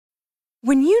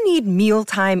When you need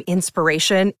mealtime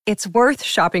inspiration, it's worth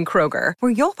shopping Kroger,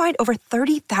 where you'll find over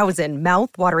 30,000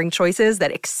 mouth-watering choices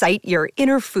that excite your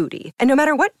inner foodie. And no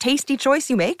matter what tasty choice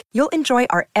you make, you'll enjoy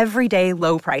our everyday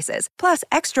low prices, plus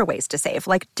extra ways to save,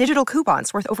 like digital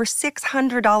coupons worth over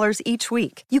 $600 each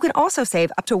week. You can also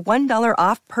save up to $1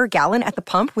 off per gallon at the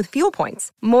pump with fuel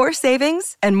points. More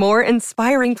savings and more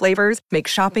inspiring flavors make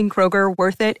shopping Kroger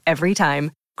worth it every time.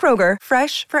 Kroger,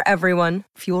 fresh for everyone.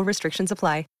 Fuel restrictions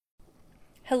apply.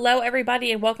 Hello,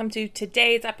 everybody, and welcome to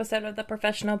today's episode of the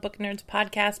Professional Book Nerds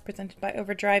podcast presented by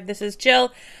Overdrive. This is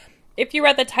Jill. If you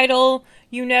read the title,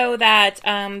 you know that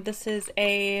this is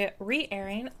a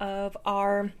re-airing of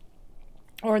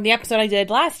the episode I did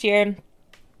last year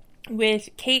with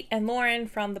Kate and Lauren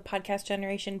from the podcast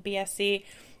Generation BSC,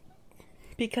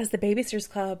 because the Babysitters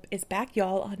Club is back,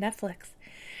 y'all, on Netflix.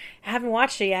 I haven't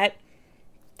watched it yet.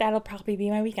 That'll probably be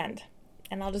my weekend,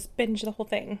 and I'll just binge the whole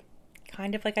thing.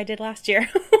 Kind of like I did last year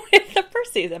with the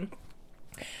first season.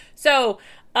 So,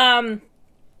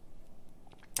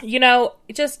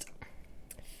 just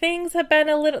things have been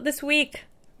a little this week.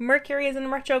 Mercury is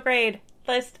in retrograde.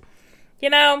 This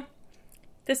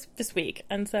week.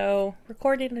 And so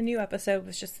recording a new episode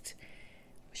was just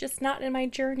not in my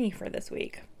journey for this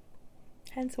week.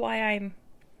 Hence why I'm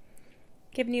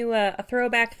giving you a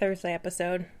throwback Thursday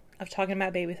episode of talking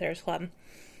about Babysitters Club.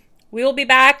 We will be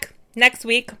back next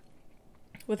week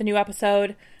with a new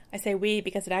episode. I say we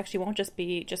because it actually won't just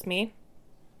be just me.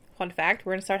 Fun fact,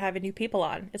 we're going to start having new people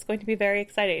on. It's going to be very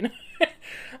exciting.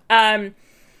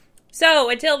 So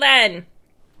until then,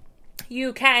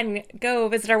 you can go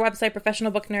visit our website,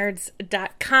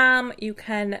 professionalbooknerds.com. You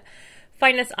can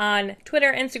find us on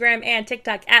Twitter, Instagram, and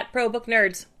TikTok at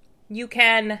ProBookNerds. You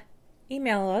can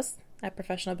email us at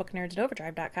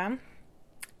professionalbooknerds@overdrive.com.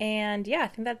 And yeah, I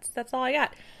think that's all I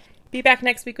got. Be back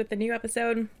next week with the new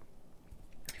episode.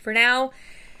 For now,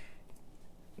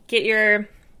 get your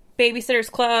Babysitters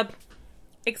Club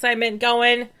excitement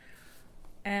going,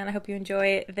 and I hope you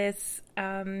enjoy this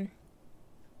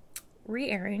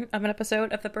re-airing of an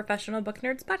episode of the Professional Book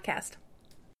Nerds podcast.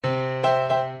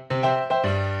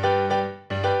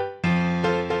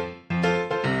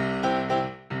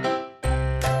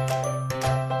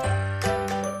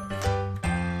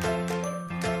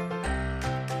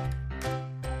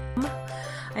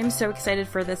 I'm so excited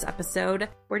for this episode.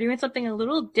 We're doing something a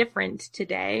little different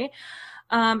today.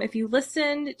 If you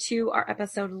listened to our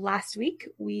episode last week,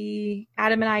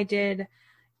 Adam and I did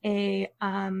a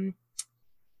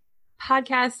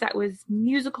podcast that was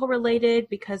musical related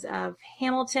because of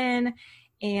Hamilton,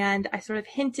 and I sort of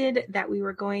hinted that we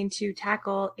were going to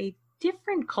tackle a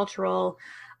different cultural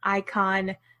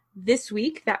icon this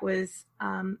week that was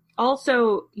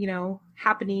also,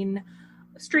 happening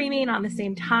streaming on the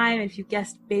same time. If you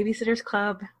guessed Babysitters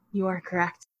Club, you are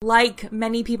correct. Like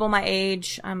many people my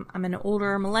age, I'm an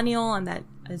older millennial. I'm that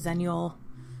zennial,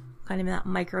 kind of in that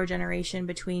micro generation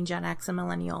between Gen X and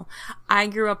millennial. I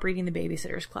grew up reading the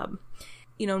Babysitters Club.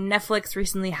 Netflix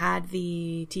recently had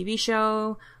the TV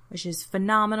show, which is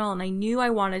phenomenal, and I knew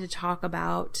I wanted to talk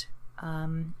about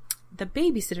the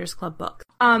Babysitters Club book.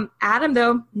 Adam,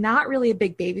 though, not really a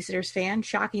big Babysitters fan,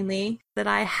 shockingly. That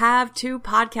I have two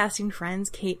podcasting friends,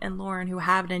 Kate and Lauren, who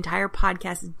have an entire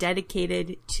podcast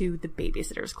dedicated to the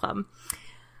Babysitters Club.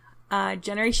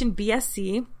 Generation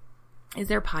BSC is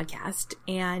their podcast,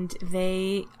 and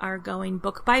they are going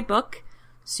book by book,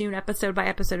 soon episode by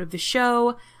episode of the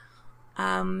show,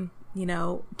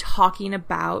 talking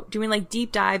about, doing like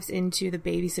deep dives into the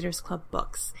Babysitters Club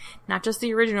books. Not just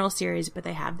the original series, but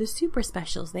they have the super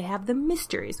specials. They have the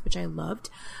mysteries, which I loved.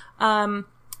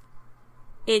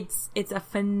 It's a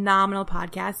phenomenal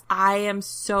podcast. I am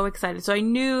so excited. So I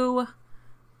knew,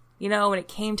 when it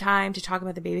came time to talk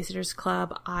about the Babysitters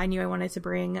Club, I knew I wanted to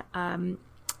bring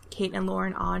Kate and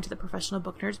Lauren on to the Professional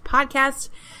Book Nerds podcast.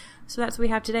 So that's what we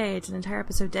have today. It's an entire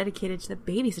episode dedicated to the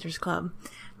Babysitters Club,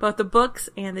 both the books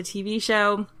and the TV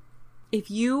show.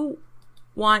 If you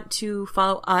want to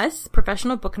follow us,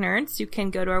 Professional Book Nerds, you can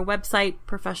go to our website,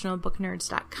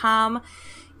 professionalbooknerds.com.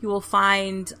 You will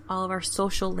find all of our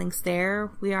social links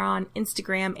there. We are on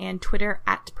Instagram and Twitter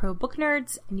at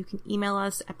ProBookNerds, and you can email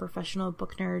us at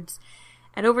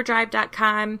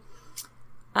professionalbooknerds@overdrive.com.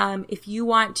 If you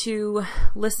want to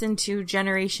listen to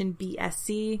Generation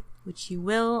BSC, which you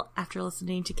will after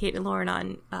listening to Kate and Lauren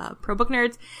on Pro Book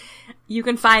Nerds, you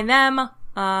can find them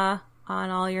on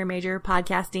all your major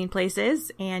podcasting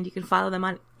places, and you can follow them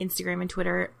on Instagram and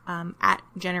Twitter at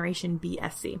Generation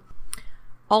BSC.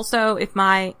 Also, if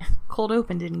my cold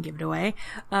open didn't give it away,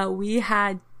 we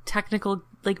had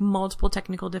multiple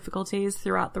technical difficulties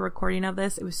throughout the recording of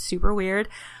this. It was super weird.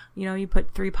 You know, you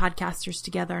put 3 podcasters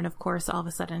together and of course all of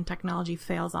a sudden technology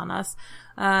fails on us.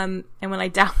 And when I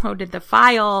downloaded the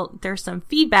file, there's some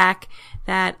feedback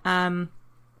that,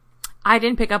 I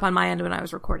didn't pick up on my end when I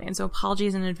was recording. So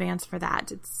apologies in advance for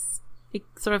that. It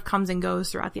sort of comes and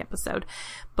goes throughout the episode,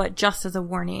 but just as a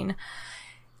warning.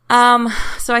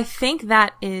 So I think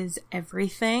that is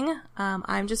everything.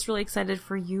 I'm just really excited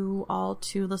for you all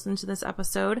to listen to this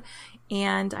episode,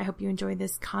 and I hope you enjoy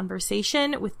this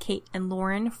conversation with Kate and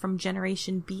Lauren from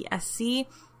Generation BSC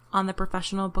on the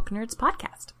Professional Book Nerds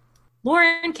podcast.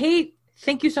 Lauren, Kate,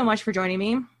 thank you so much for joining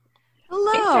me.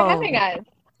 Hello. Thanks for having us.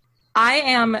 I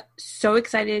am so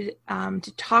excited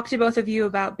to talk to both of you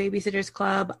about Babysitter's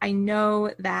Club. I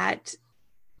know that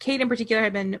Kate in particular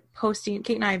had been posting,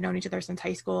 Kate and I have known each other since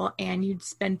high school, and you'd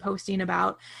been posting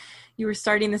about you were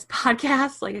starting this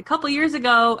podcast like a couple years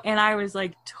ago, and I was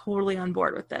like totally on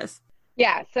board with this.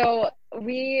 Yeah, so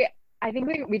I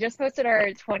think we just posted our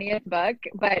 20th book,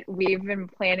 but we've been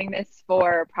planning this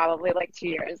for probably like 2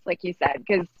 years, like you said,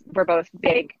 because we're both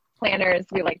big planners.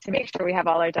 We like to make sure we have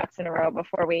all our ducks in a row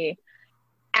before we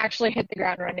actually hit the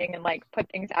ground running and like put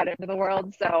things out into the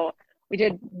world. So we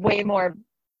did way more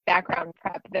background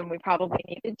prep than we probably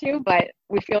needed to, but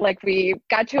we feel like we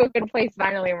got to a good place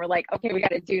finally, and we're like, okay, we got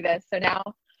to do this. So now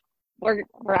we're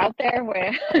out there,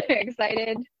 we're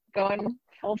excited, going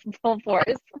full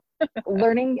force.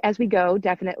 Learning as we go,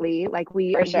 definitely. Like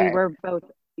we were both,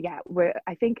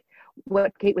 I think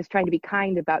what Kate was trying to be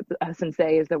kind about us and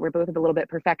say is that we're both a little bit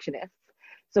perfectionists.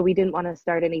 So we didn't want to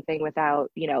start anything without,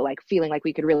 like feeling like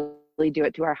we could really do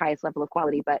it to our highest level of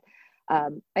quality. But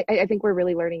I think we're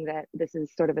really learning that this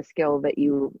is sort of a skill that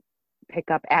you pick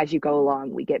up as you go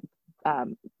along. We get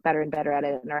better and better at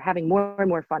it and are having more and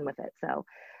more fun with it. So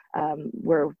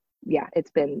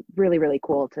it's been really, really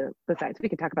cool besides we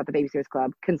can talk about the Babysitters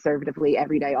Club conservatively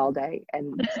every day, all day,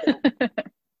 and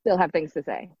still have things to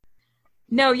say.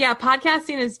 No, yeah,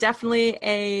 podcasting is definitely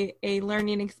a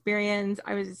learning experience.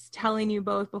 I was telling you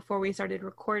both before we started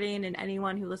recording, and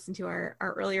anyone who listened to our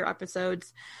earlier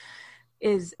episodes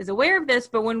is aware of this,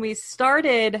 but when we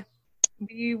started,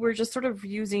 we were just sort of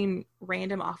using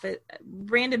random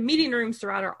meeting rooms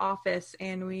throughout our office,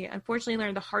 and we unfortunately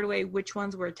learned the hard way which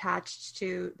ones were attached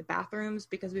to the bathrooms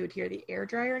because we would hear the air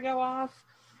dryer go off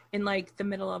in like the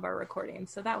middle of our recording.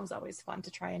 So that was always fun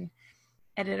to try and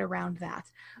edit around that.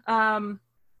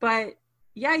 But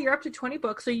yeah, you're up to 20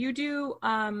 books. So you do,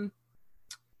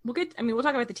 we'll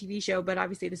talk about the TV show, but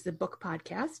obviously this is a book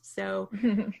podcast. So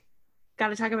got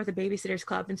to talk about the Babysitters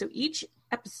Club. And so each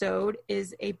episode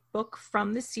is a book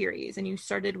from the series, and you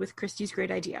started with Christy's Great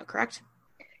Idea, correct?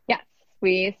 Yes,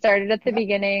 we started at the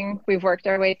beginning. We've worked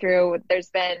our way through.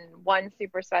 There's been one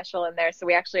super special in there. So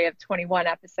we actually have 21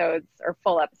 episodes or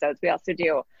full episodes. We also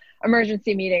do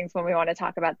emergency meetings when we want to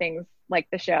talk about things like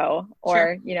the show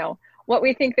or, Sure. What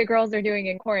we think the girls are doing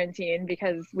in quarantine,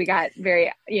 because we got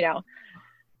very,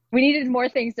 we needed more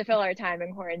things to fill our time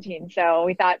in quarantine. So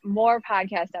we thought more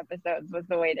podcast episodes was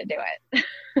the way to do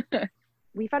it.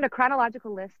 We found a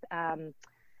chronological list on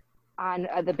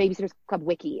the Babysitters Club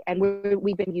wiki, and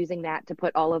we've been using that to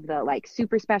put all of the like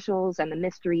super specials and the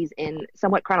mysteries in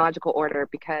somewhat chronological order,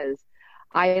 because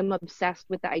I am obsessed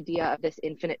with the idea of this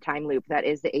infinite time loop that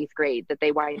is the 8th grade that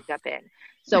they wind up in.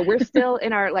 So we're still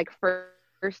in our like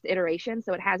first iteration,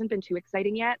 so it hasn't been too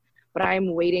exciting yet, but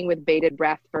I'm waiting with bated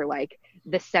breath for like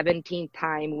the 17th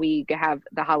time we have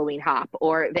the Halloween hop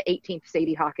or the 18th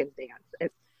Sadie Hawkins dance.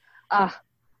 It's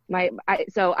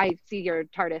so I see your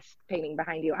TARDIS painting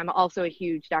behind you. I'm also a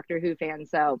huge Doctor Who fan,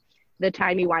 so the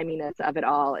timey-wiminess of it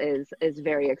all is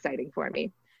very exciting for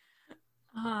me.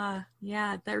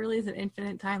 Yeah, that really is an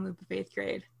infinite time loop of 8th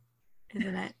grade,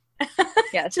 isn't it?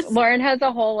 Yes. Lauren has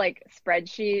a whole like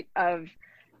spreadsheet of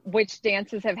which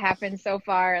dances have happened so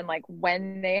far and like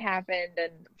when they happened,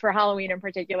 and for Halloween in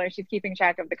particular, she's keeping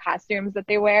track of the costumes that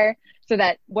they wear so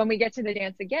that when we get to the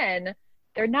dance again,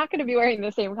 they're not going to be wearing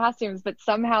the same costumes, but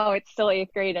somehow it's still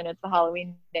 8th grade and it's the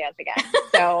Halloween dance again.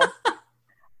 So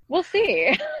we'll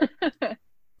see.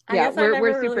 Yeah,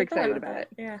 we're super excited about it.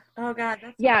 Yeah. Oh God,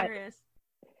 that's hilarious.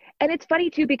 And it's funny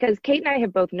too, because Kate and I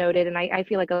have both noted, and I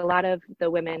feel like a lot of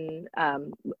the women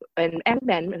and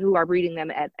men who are reading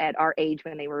them at our age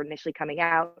when they were initially coming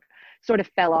out sort of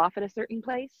fell off at a certain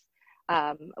place.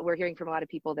 We're hearing from a lot of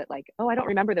people that like, oh, I don't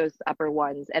remember those upper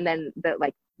ones. And then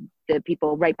the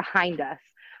people right behind us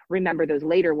remember those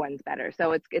later ones better.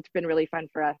 So it's been really fun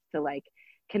for us to like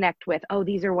connect with, oh,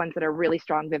 these are ones that are really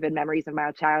strong, vivid memories of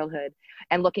my childhood,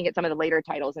 and looking at some of the later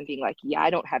titles and being like, yeah, I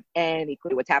don't have any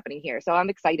clue what's happening here. So I'm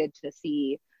excited to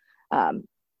see some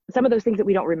of those things that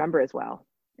we don't remember as well.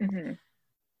 Mm-hmm.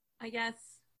 I guess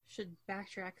should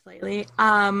backtrack slightly.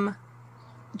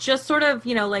 Just sort of,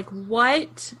 like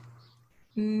what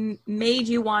made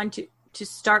you want to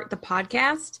start the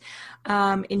podcast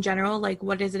in general? Like,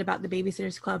 what is it about the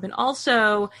Babysitters Club? And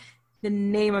also the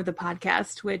name of the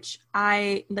podcast, which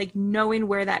I like knowing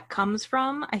where that comes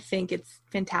from. I think it's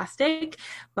fantastic,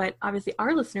 but obviously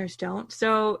our listeners don't.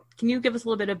 So can you give us a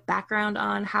little bit of background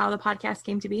on how the podcast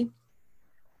came to be?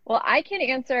 Well, I can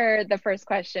answer the first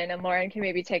question and Lauren can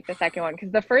maybe take the second one,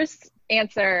 because the first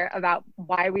answer about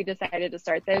why we decided to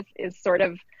start this is sort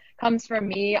of comes from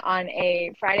me on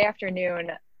a Friday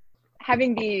afternoon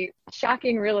having the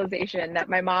shocking realization that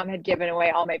my mom had given away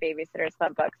all my Babysitters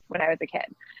Club books when I was a kid.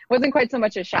 It wasn't quite so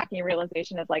much a shocking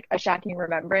realization as like a shocking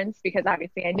remembrance, because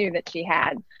obviously I knew that she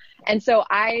had. And so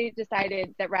I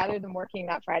decided that rather than working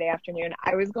that Friday afternoon,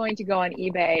 I was going to go on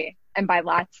eBay and buy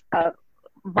lots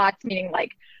meaning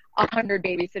like 100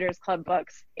 Babysitters Club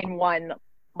books in one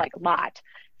like lot.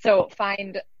 So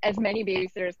find as many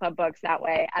Babysitters Club books that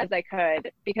way as I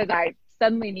could, because I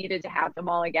suddenly needed to have them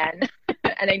all again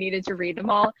and I needed to read them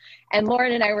all. And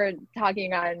Lauren and I were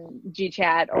talking on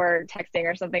GChat or texting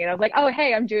or something, and I was like, oh,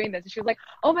 hey, I'm doing this. And she was like,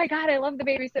 oh my God, I love the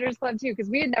Babysitters Club too, because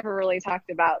we had never really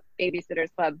talked about Babysitters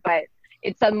Club, but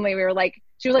it suddenly we were like,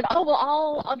 she was like, oh,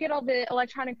 well, I'll get all the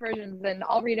electronic versions and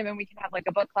I'll read them and we can have like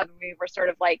a book club. And we were sort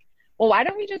of like, well, why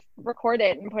don't we just record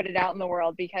it and put it out in the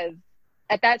world? Because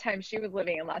at that time she was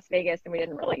living in Las Vegas and we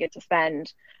didn't really get to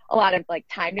spend a lot of like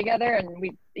time together. And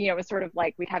we, it was sort of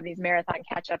like we'd have these marathon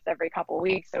catch-ups every couple of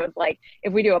weeks. So it was like,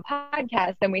 if we do a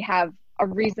podcast, then we have a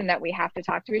reason that we have to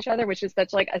talk to each other, which is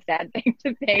such like a sad thing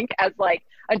to think. As like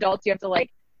adults, you have to like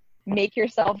make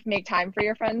yourself make time for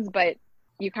your friends, but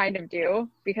you kind of do,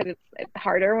 because it's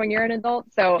harder when you're an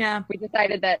adult. So yeah, we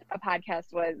decided that a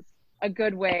podcast was a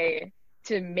good way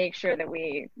to make sure that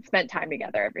we spent time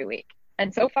together every week.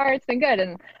 And so far it's been good.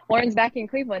 And Lauren's back in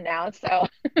Cleveland now, so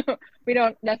we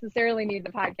don't necessarily need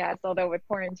the podcast, although with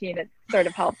quarantine, it sort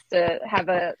of helps to have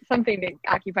something to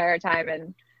occupy our time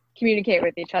and communicate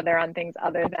with each other on things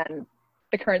other than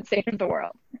the current state of the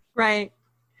world. Right.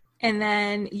 And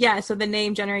then, so the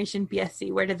name Generation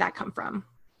BSC, where did that come from?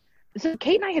 So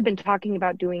Kate and I had been talking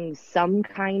about doing some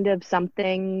kind of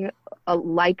something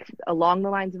like along the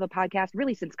lines of a podcast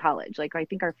really since college. Like I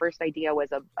think our first idea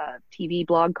was a TV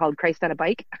blog called Christ on a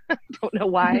Bike. Don't know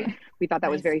why. We thought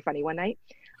that was very funny one night.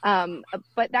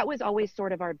 But that was always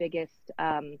sort of our biggest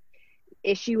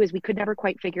issue, is we could never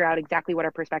quite figure out exactly what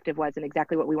our perspective was and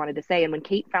exactly what we wanted to say. And when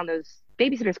Kate found those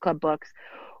Babysitters Club books,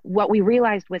 what we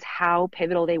realized was how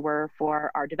pivotal they were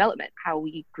for our development, how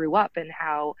we grew up, and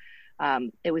how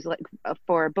it was like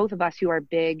for both of us who are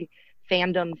big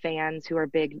fandom fans, who are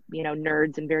big,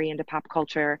 nerds and very into pop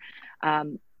culture.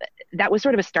 That was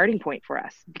sort of a starting point for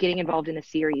us, getting involved in a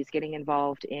series, getting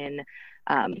involved in,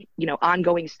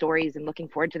 ongoing stories and looking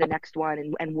forward to the next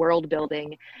one, and world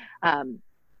building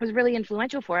was really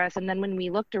influential for us. And then when we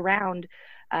looked around,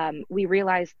 we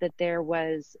realized that there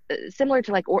was similar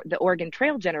to like the Oregon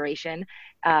Trail generation,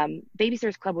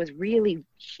 Babysitters Club was really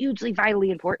hugely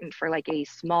vitally important for like a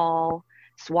small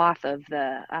swath of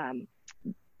the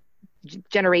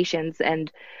generations.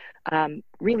 And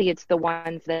really it's the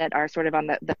ones that are sort of on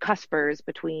the cuspers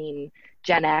between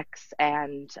Gen X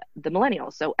and the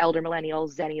millennials. So elder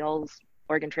millennials, Zennials,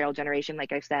 Oregon Trail generation,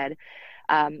 like I said.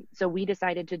 So we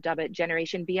decided to dub it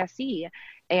Generation BSC.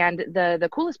 And the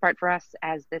coolest part for us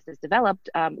as this is developed,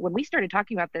 when we started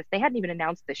talking about this, they hadn't even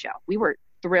announced the show. We were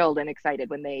thrilled and excited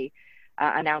when they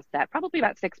announced that, probably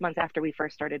about 6 months after we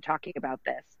first started talking about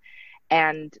this.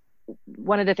 And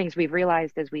one of the things we've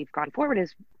realized as we've gone forward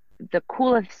is the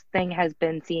coolest thing has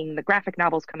been seeing the graphic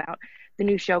novels come out, the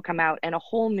new show come out, and a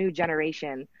whole new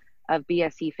generation of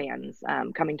BSC fans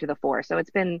coming to the fore. So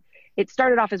it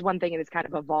started off as one thing and it's kind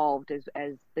of evolved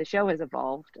as the show has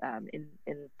evolved in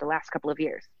the last couple of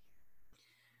years.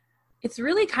 It's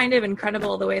really kind of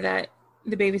incredible the way that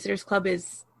the Babysitters Club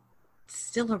is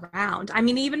still around. I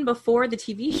mean, even before the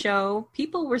TV show,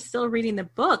 people were still reading the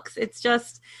books. It's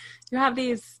just, you have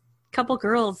these couple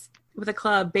girls with a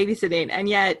club babysitting, and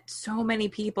yet so many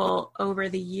people over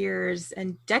the years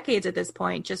and decades at this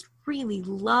point just really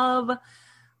love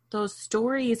those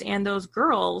stories and those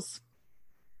girls.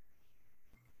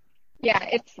 Yeah,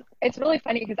 it's really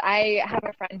funny because I have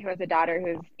a friend who has a daughter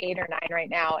who's 8 or 9 right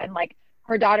now, and like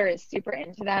her daughter is super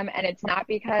into them. And it's not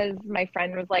because my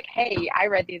friend was like, hey, I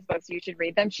read these books, you should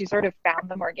read them. She sort of found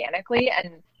them organically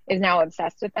and is now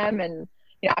obsessed with them. And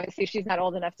obviously she's not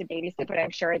old enough to babysit, but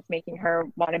I'm sure it's making her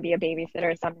want to be a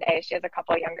babysitter someday. She has a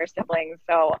couple of younger siblings,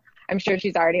 so I'm sure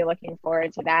she's already looking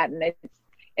forward to that. And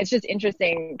it's just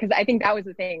interesting because I think that was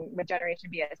the thing with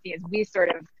Generation BSC is we sort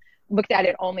of looked at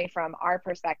it only from our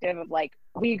perspective of like,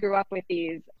 we grew up with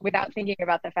these without thinking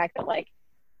about the fact that like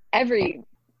every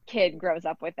kid grows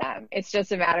up with them. It's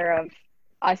just a matter of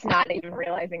us not even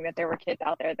realizing that there were kids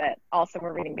out there that also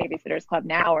were reading Babysitter's Club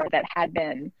now, or that had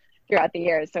been throughout the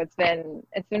years. So it's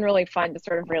been really fun to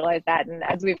sort of realize that. And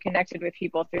as we've connected with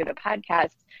people through the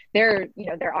podcast, they're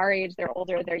our age, they're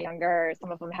older, they're younger.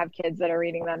 Some of them have kids that are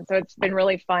reading them. So it's been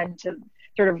really fun to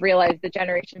sort of realize the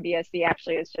Generation BSC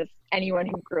actually is just anyone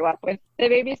who grew up with the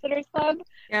Babysitter's Club,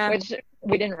 which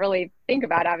we didn't really think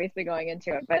about obviously going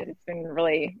into it, but it's been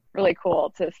really, really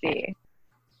cool to see.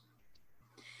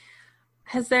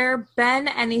 Has there been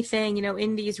anything,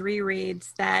 in these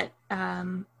rereads that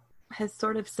has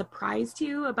sort of surprised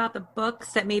you about the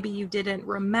books that maybe you didn't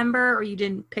remember or you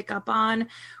didn't pick up on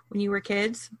when you were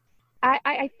kids?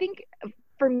 I think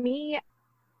for me,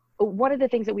 one of the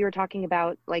things that we were talking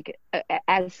about, like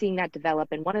as seeing that develop,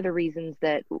 and one of the reasons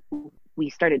that we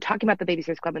started talking about the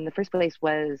Babysitter's Club in the first place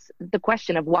was the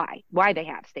question of why they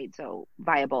have stayed so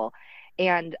viable.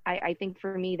 And I think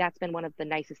for me, that's been one of the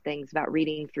nicest things about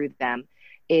reading through them,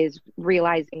 is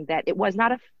realizing that it was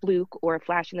not a fluke or a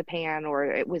flash in the pan, or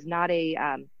it was not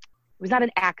an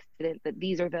accident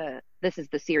that this is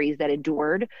the series that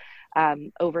endured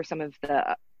over some of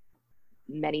the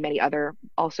many other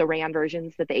also ran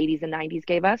versions that the 80s and 90s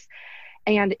gave us.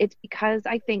 And it's because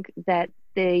I think that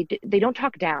they don't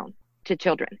talk down to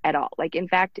children at all. Like, in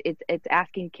fact, it's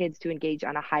asking kids to engage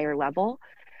on a higher level.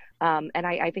 And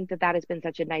I think that has been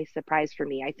such a nice surprise for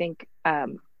me. I think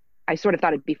I sort of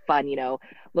thought it'd be fun,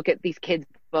 look at these kids'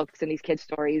 books and these kids'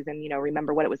 stories and,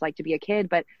 remember what it was like to be a kid.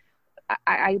 But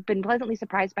I've been pleasantly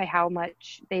surprised by how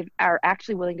much they are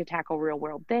actually willing to tackle real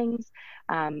world things.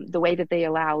 The way that they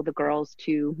allow the girls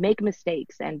to make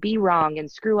mistakes and be wrong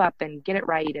and screw up and get it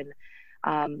right,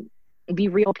 and be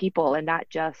real people, and not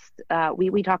just,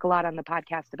 we talk a lot on the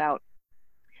podcast about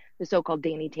the so-called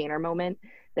Danny Tanner moment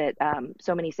that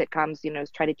so many sitcoms,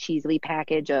 try to cheesily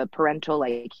package a parental,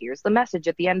 like, here's the message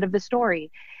at the end of the story.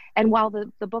 And while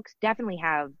the books definitely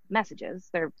have messages,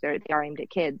 they are aimed at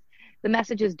kids, the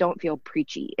messages don't feel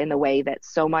preachy in the way that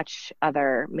so much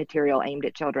other material aimed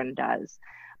at children does.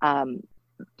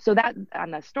 So that, on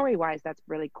the story-wise, that's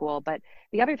really cool. But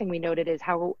the other thing we noted is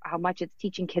how much it's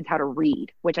teaching kids how to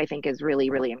read, which I think is really,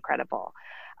 really incredible.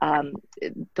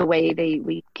 The way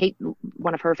Kate,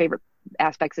 one of her favorite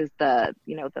aspects is the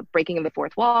breaking of the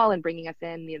fourth wall and bringing us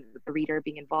in, the reader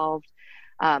being involved.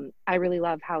 I really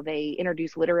love how they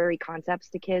introduce literary concepts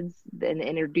to kids and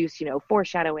introduce,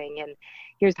 foreshadowing, and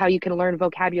here's how you can learn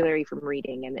vocabulary from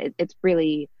reading. And it's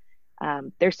really,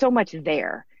 there's so much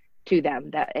there to them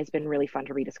that has been really fun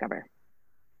to rediscover.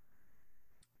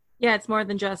 Yeah, it's more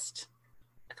than just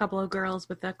a couple of girls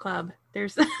with a club.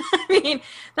 There's,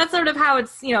 that's sort of how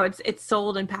it's, it's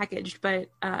sold and packaged, but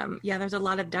there's a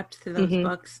lot of depth to those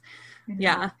books. Mm-hmm.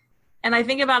 Yeah. And I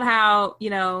think about how,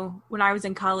 when I was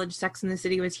in college, Sex and the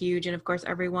City was huge. And of course,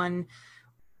 everyone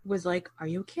was like, are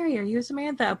you Carrie? Are you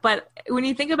Samantha? But when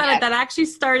you think about it, that actually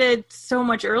started so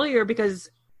much earlier, because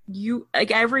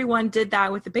everyone did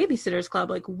that with the Babysitter's Club.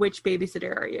 Like, which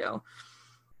babysitter are you?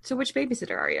 So which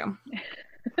babysitter are you?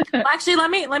 Well, actually, let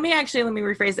me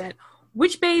rephrase that.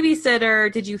 Which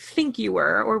babysitter did you think you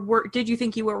were, or did you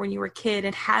think you were when you were a kid?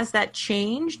 And has that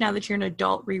changed now that you're an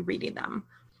adult rereading them?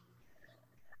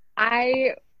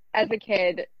 I, as a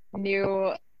kid,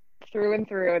 knew through and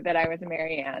through that I was a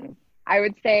Mary Ann. I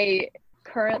would say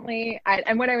currently,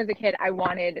 and when I was a kid, I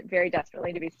wanted very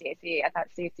desperately to be Stacey. I thought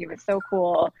Stacey was so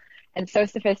cool and so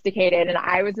sophisticated, and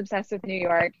I was obsessed with New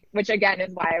York, which again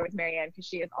is why I was Mary Ann, because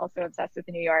she is also obsessed with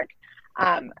New York.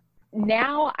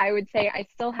 Now I would say I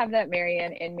still have that Mary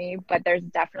Ann in me, but there's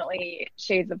definitely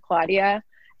shades of Claudia.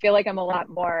 I feel like I'm a lot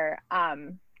more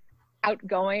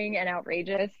outgoing and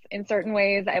outrageous in certain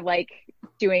ways. I like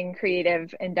doing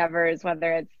creative endeavors,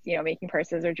 whether it's, making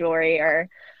purses or jewelry or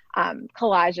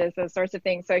collages, those sorts of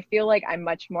things. So I feel like I'm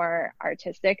much more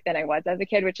artistic than I was as a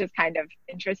kid, which is kind of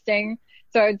interesting.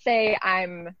 So I would say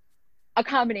I'm a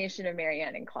combination of Mary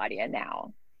Ann and Claudia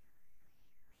now.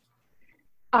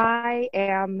 I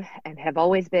am and have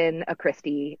always been a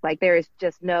Christy. Like, there's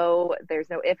no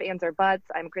ifs, ands, or buts.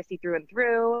 I'm Christy through and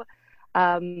through.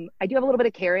 I do have a little bit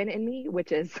of Karen in me,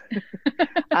 which is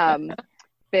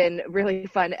been really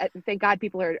fun. Thank God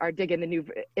people are digging the new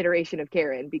iteration of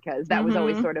Karen, because that was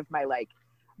always sort of my like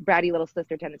bratty little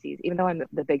sister tendencies, even though I'm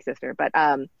the big sister. But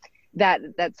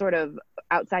that sort of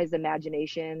outsized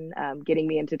imagination, getting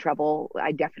me into trouble,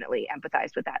 I definitely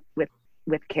empathized with that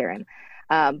with Karen.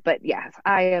 But yes,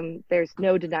 there's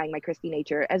no denying my Christy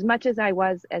nature. As much as I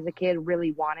was as a kid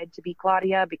really wanted to be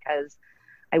Claudia, because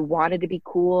I wanted to be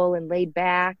cool and laid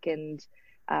back and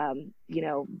you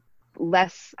know,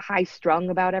 less high strung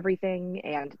about everything.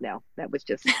 And no, that was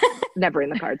just never in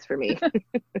the cards for me.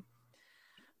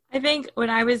 I think when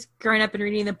I was growing up and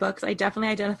reading the books, I definitely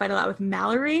identified a lot with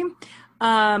Mallory.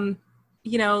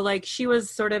 You know, like she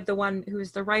was sort of the one who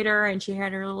was the writer, and she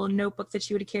had her little notebook that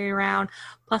she would carry around.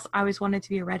 Plus, I always wanted to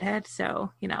be a redhead.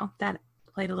 So, you know, that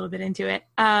played a little bit into it.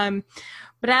 But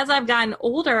as I've gotten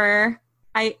older,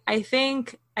 I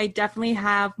think I definitely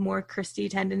have more Christie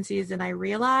tendencies than I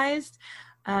realized.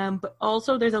 But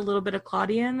also there's a little bit of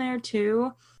Claudia in there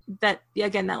too. That,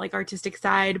 again, that like artistic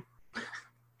side.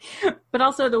 But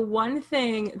also the one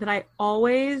thing that I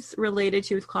always related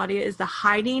to with Claudia is the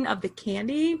hiding of the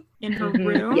candy in her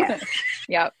room. Yes.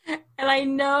 Yep. And I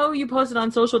know you posted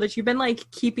on social that you've been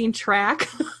like keeping track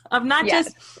of not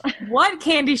just what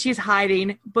candy she's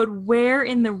hiding, but where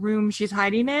in the room she's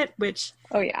hiding it, which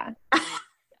oh yeah.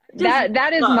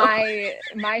 That is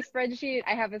my spreadsheet.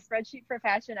 I have a spreadsheet for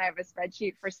fashion. I have a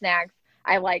spreadsheet for snacks.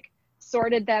 I like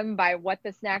sorted them by what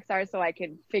the snacks are so I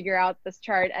could figure out this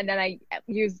chart. And then I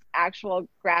used actual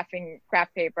graph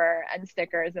paper and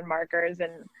stickers and markers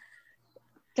and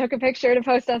took a picture to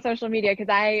post on social media. Because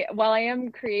while I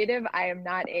am creative, I am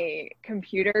not a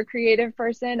computer creative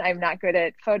person. I'm not good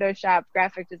at Photoshop,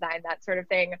 graphic design, that sort of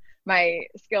thing. My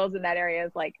skills in that area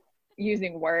is like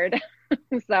using Word.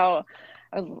 So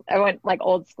I went like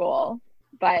old school.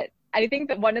 But I think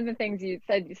that one of the things you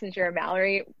said, since you're a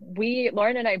Mallory,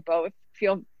 Lauren and I both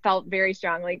felt very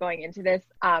strongly going into this,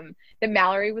 that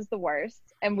Mallory was the worst,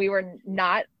 and we were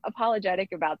not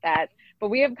apologetic about that. But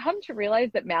we have come to realize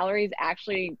that Mallory is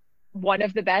actually one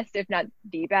of the best, if not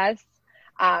the best,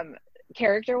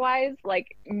 character-wise.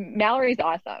 Like, Mallory's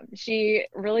awesome. She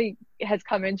really has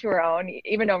come into her own,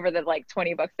 even over the like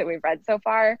 20 books that we've read so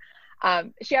far.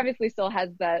 She obviously still has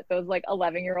those like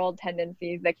 11-year-old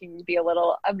tendencies that can be a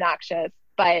little obnoxious,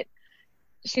 but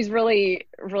she's really,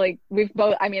 really, we've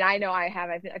both, I mean, I know I have,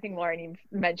 I think Lauren, you've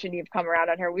mentioned you've come around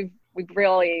on her. We've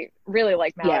really, really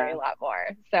like Mallory a lot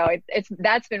more. So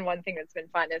that's been one thing that's been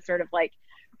fun, is sort of like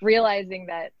realizing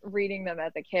that reading them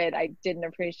as a kid, I didn't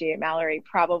appreciate Mallory,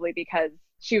 probably because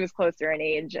she was closer in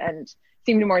age and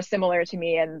seemed more similar to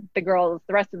me, and the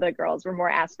rest of the girls were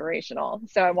more aspirational.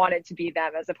 So I wanted to be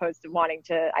them as opposed to wanting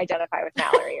to identify with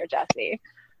Mallory or Jessie.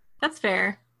 That's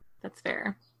fair.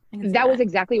 That was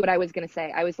exactly what I was going to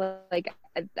say. I was like,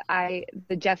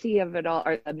 the Jessie of it all,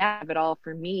 or the Matt of it all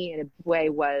for me in a way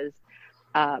was,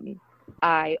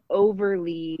 I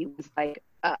overly was like,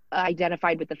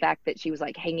 identified with the fact that she was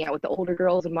like hanging out with the older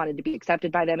girls and wanted to be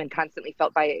accepted by them and constantly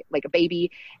felt like a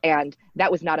baby. And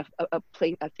that was not a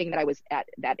thing that I was at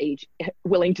that age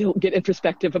willing to get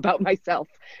introspective about myself.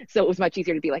 So it was much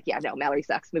easier to be like, yeah, no, Mallory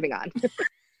sucks. Moving on.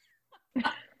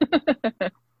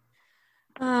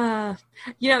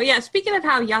 Speaking of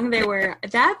how young they were,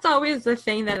 that's always the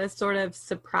thing that has sort of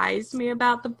surprised me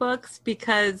about the books,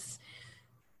 because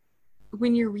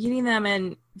when you're reading them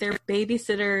and they're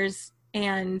babysitters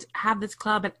and have this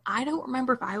club, and I don't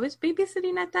remember if I was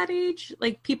babysitting at that age,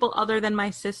 like people other than my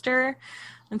sister.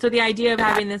 And so the idea of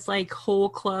having this like whole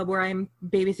club where I'm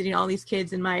babysitting all these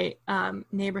kids in my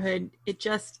neighborhood, it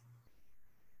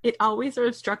always sort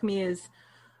of struck me as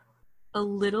a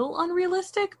little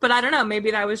unrealistic, but I don't know,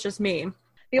 maybe that was just me.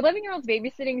 The 11-year-olds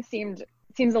babysitting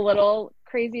seems a little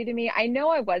crazy to me. I know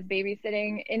I was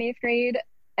babysitting in 8th grade,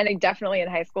 and I definitely in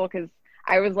high school, because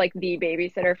I was like the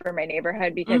babysitter for my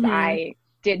neighborhood because I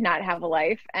did not have a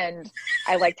life and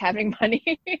I liked having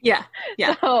money. Yeah.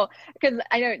 So, because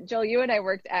I know, Jill, you and I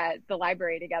worked at the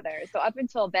library together. So up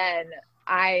until then,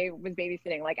 I was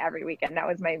babysitting like every weekend. That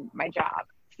was my job.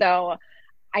 So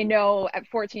I know at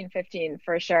 14, 15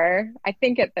 for sure. I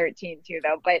think at 13 too,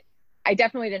 though. But I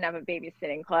definitely didn't have a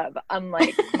babysitting club,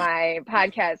 unlike my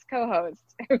podcast co-host,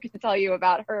 who can tell you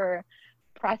about her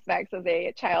prospects as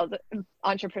a child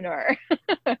entrepreneur.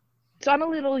 So I'm a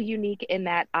little unique in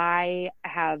that I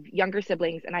have younger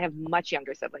siblings, and I have much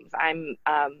younger siblings. I'm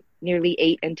nearly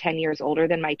 8 and 10 years older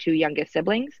than my 2 youngest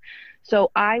siblings. So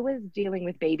I was dealing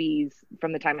with babies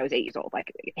from the time I was 8 years old,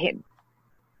 like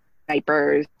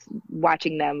diapers,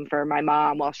 watching them for my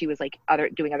mom while she was like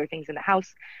doing other things in the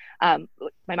house. My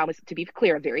mom was, to be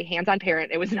clear, a very hands-on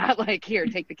parent. It was not like, here,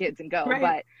 take the kids and go. Right.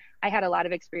 But I had a lot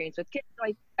of experience with kids.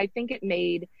 So I think it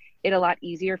made it a lot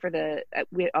easier for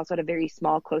we also had a very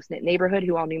small, close-knit neighborhood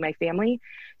who all knew my family.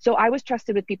 So I was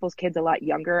trusted with people's kids a lot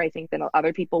younger, I think, than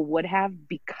other people would have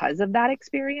because of that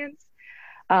experience.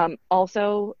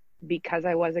 Also, because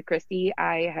I was a Christie,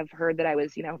 I have heard that I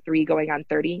was, 3 going on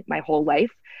 30 my whole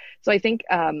life. So I think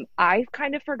I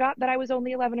kind of forgot that I was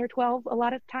only 11 or 12 a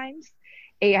lot of times.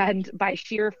 and by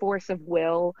sheer force of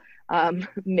will,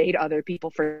 made other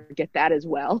people forget that as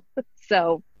well.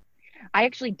 So I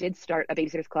actually did start a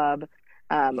babysitters club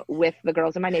with the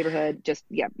girls in my neighborhood, just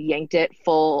yanked it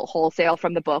full wholesale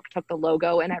from the book, took the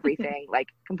logo and everything, like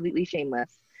completely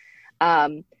shameless.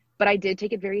 But I did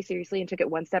take it very seriously and took it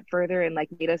one step further and like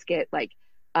made us get like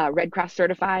Red Cross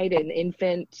certified in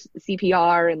infant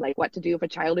CPR and like what to do if a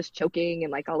child is choking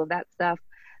and like all of that stuff.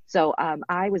 So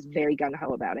I was very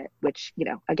gung-ho about it, which, you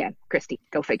know, again, Christy,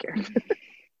 go figure.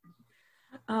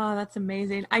 Oh, that's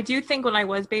amazing. I do think when I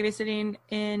was babysitting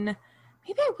in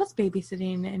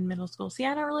middle school. See,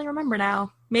 I don't really remember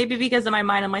now. Maybe because in my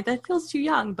mind, I'm like, that feels too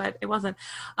young, but it wasn't.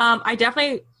 I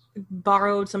definitely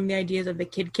borrowed some of the ideas of the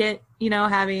kid kit, you know,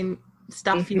 having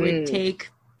stuff you would take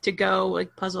to go,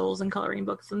 like puzzles and coloring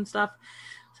books and stuff.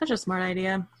 Such a smart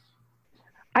idea.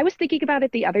 I was thinking about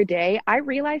it the other day. I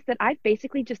realized that I've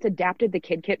basically just adapted the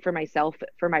kid kit for myself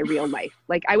for my real life.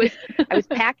 Like I was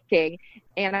packing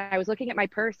and I was looking at my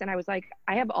purse and I was like,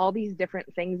 I have all these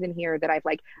different things in here that I've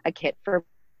like a kit for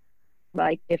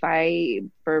like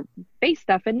for face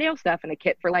stuff and nail stuff, and a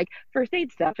kit for like first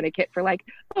aid stuff, and a kit for like,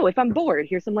 oh, if I'm bored,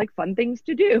 here's some like fun things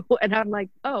to do. And I'm like,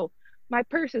 oh, my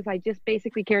purses, I just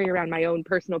basically carry around my own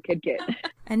personal kid kit.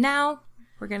 And now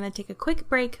we're going to take a quick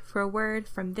break for a word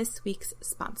from this week's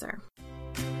sponsor.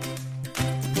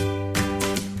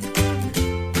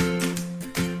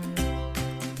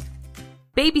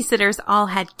 Babysitters all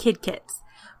had kid kits,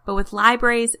 but with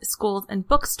libraries, schools, and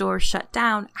bookstores shut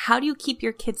down, how do you keep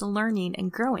your kids learning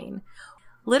and growing?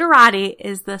 Literati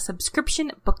is the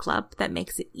subscription book club that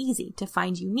makes it easy to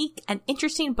find unique and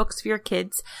interesting books for your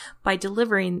kids by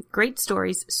delivering great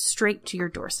stories straight to your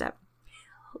doorstep.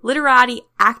 Literati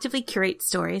actively curates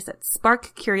stories that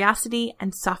spark curiosity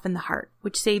and soften the heart,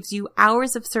 which saves you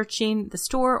hours of searching the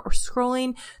store or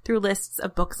scrolling through lists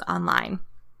of books online.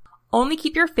 Only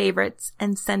keep your favorites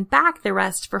and send back the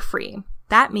rest for free.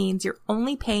 That means you're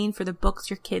only paying for the books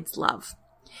your kids love.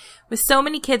 With so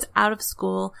many kids out of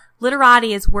school,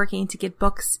 Literati is working to get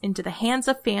books into the hands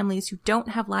of families who don't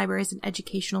have libraries and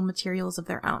educational materials of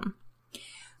their own.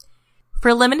 For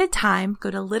a limited time,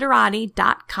 go to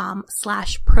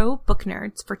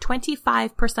literati.com/probooknerds for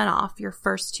 25% off your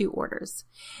first 2 orders.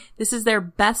 This is their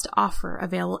best offer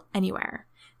available anywhere.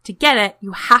 To get it,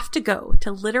 you have to go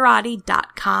to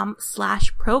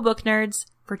literati.com/probooknerds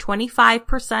for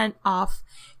 25% off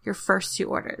your first 2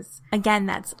 orders. Again,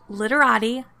 that's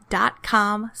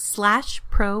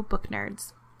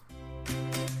literati.com/probooknerds.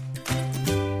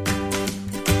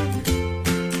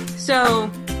 So,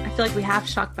 I feel like we have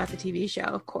to talk about the TV show,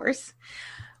 of course.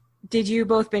 Did you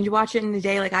both binge watch it in a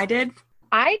day like I did?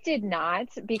 I did not,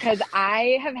 because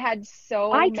I have had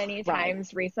so many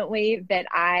times recently that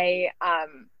I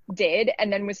did,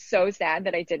 and then was so sad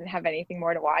that I didn't have anything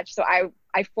more to watch. So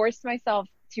I forced myself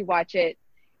to watch it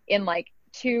in like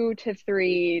 2 to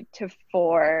 3 to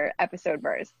 4 episode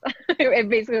bursts. It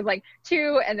basically was like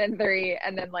 2 and then 3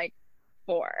 and then like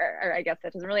 4, or I guess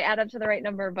that doesn't really add up to the right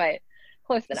number, but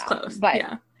close enough. Close.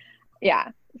 But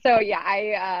yeah. So yeah,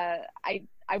 I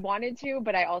wanted to,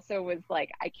 but I also was like,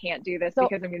 I can't do this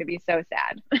because I'm going to be so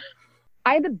sad.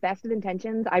 I had the best of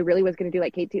intentions. I really was going to do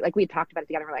like Kate, like we had talked about it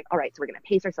together. We're like, all right, so we're going to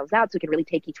pace ourselves out so we can really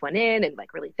take each one in and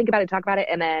like really think about it, talk about it.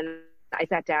 And then I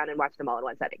sat down and watched them all in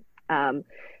one setting,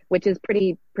 which is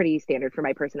pretty standard for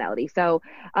my personality. So,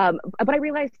 but I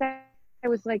realized that I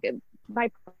was like, my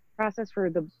process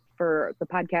for the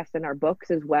podcast and our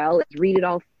books as well is read it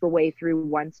all the way through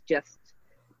once just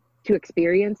to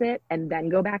experience it and then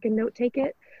go back and note take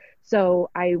it. So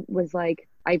I was like,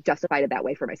 I've justified it that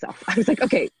way for myself. I was like,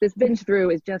 okay, this binge through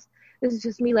is just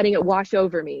me letting it wash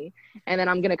over me. And then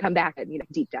I'm going to come back and,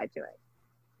 deep dive to it.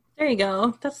 There you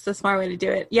go. That's the smart way to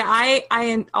do it. Yeah,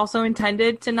 I also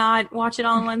intended to not watch it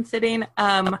all in one sitting.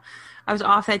 I was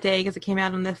off that day because it came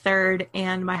out on the 3rd,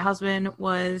 and my husband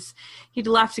he'd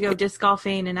left to go disc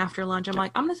golfing, and after lunch, I'm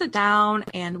like, I'm going to sit down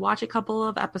and watch a couple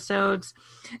of episodes.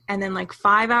 And then like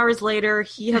 5 hours later,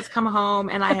 he has come home,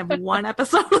 and I have 1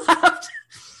 episode left.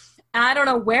 And I don't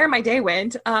know where my day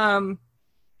went. But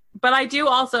I do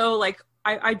also like,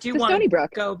 I do want to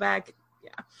go back.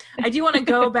 Yeah, I do want to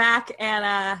go back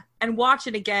and watch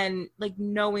it again, like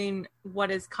knowing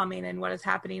what is coming and what is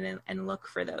happening, and look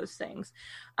for those things.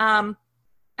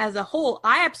 As a whole,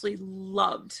 I absolutely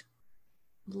loved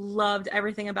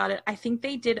everything about it. I think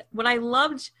they did what I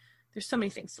loved. There's so many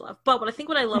things to love, but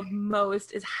what I love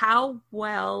most is how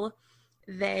well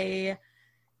they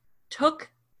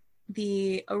took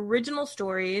the original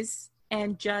stories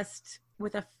and just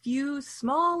with a few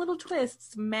small little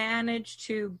twists managed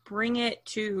to bring it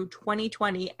to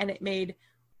 2020, and it made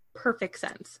perfect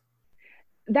sense.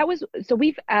 That was, so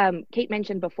we've, Kate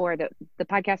mentioned before that the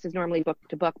podcast is normally book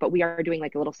to book, but we are doing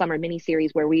like a little summer mini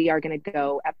series where we are going to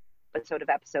go episode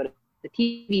of the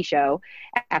TV show.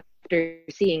 After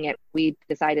seeing it, we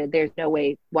decided there's no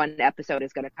way one episode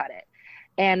is going to cut it.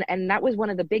 And that was one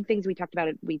of the big things we talked about.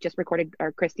 We just recorded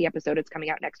our Christy episode. It's coming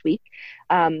out next week.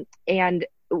 And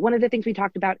one of the things we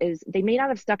talked about is they may not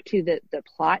have stuck to the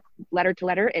plot letter to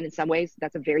letter. And in some ways,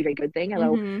 that's a very, very good thing.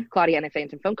 Hello, Claudia and the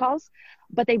Phantom Phone Calls.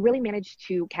 But they really managed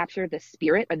to capture the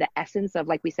spirit or the essence of,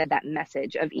 like we said, that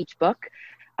message of each book.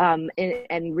 And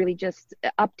really just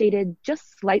updated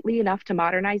just slightly enough to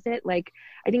modernize it. Like,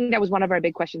 I think that was one of our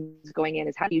big questions going in,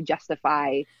 is how do you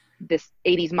justify this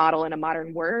 80s model in a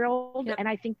modern world? Yep. And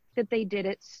I think that they did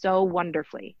it so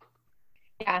wonderfully.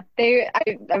 Yeah,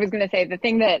 I was going to say the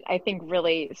thing that I think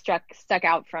really stuck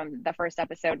out from the first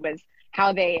episode was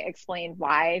how they explained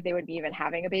why they would be even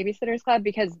having a babysitters club,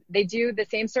 because they do the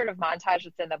same sort of montage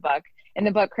that's in the book. In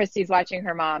the book, Christy's watching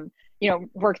her mom,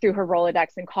 work through her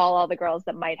Rolodex and call all the girls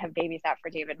that might have babysat for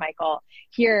David Michael.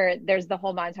 Here, there's the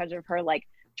whole montage of her like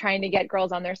trying to get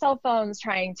girls on their cell phones,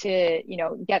 trying to,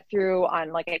 get through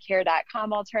on like a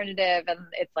care.com alternative, and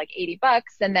it's like $80.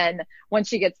 And then once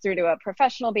she gets through to a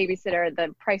professional babysitter,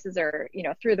 the prices are,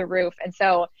 through the roof. And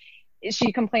so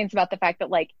she complains about the fact that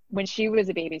like when she was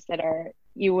a babysitter,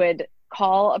 you would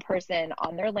call a person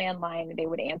on their landline, they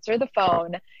would answer the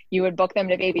phone, you would book them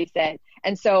to babysit.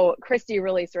 And so Christy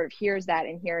really sort of hears that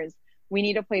and hears, we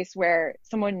need a place where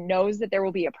someone knows that there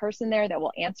will be a person there that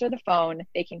will answer the phone.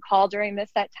 They can call during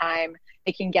this set time.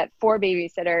 They can get 4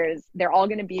 babysitters. They're all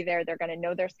going to be there. They're going to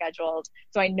know their schedules.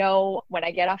 So I know when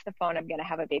I get off the phone, I'm going to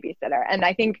have a babysitter. And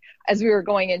I think as we were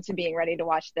going into being ready to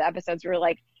watch the episodes, we were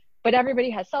like, but everybody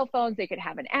has cell phones. They could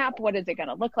have an app. What is it going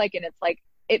to look like? And it's like,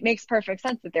 it makes perfect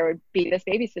sense that there would be this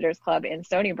babysitters club in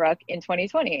Stony Brook in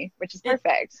 2020, which is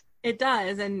perfect. It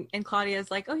does. And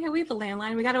Claudia's like, oh yeah, we have a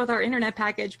landline. We got it with our internet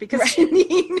package because she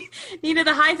needed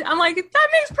a high. I'm like, that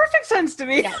makes perfect sense to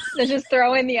me. Yeah. So just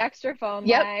throw in the extra phone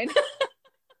line.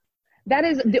 That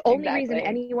is the only reason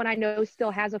anyone I know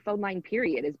still has a phone line,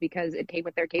 period, is because it came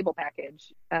with their cable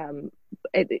package.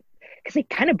 Because they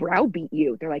kind of browbeat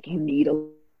you. They're like, you need a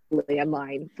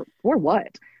landline for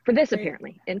what? For this,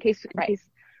 apparently, in case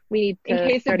we need to, in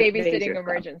case of babysitting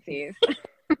emergencies.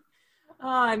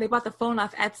 Oh, and they bought the phone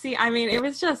off Etsy. I mean, it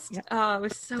was just, it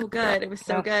was so good. It was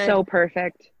so good. So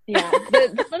perfect. Yeah.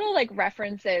 The little like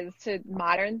references to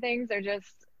modern things are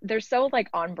just, they're so like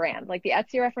on brand. Like the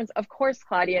Etsy reference, of course,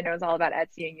 Claudia knows all about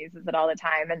Etsy and uses it all the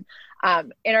time.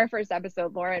 And in our first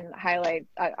episode, Lauren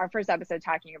highlights our first episode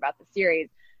talking about the series.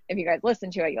 If you guys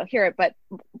listen to it, you'll hear it. But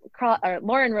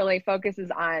Lauren really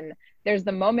focuses on, there's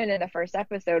the moment in the first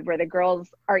episode where the girls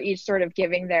are each sort of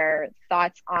giving their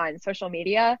thoughts on social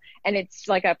media. And it's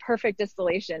like a perfect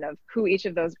distillation of who each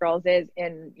of those girls is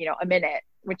in, a minute,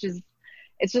 which is,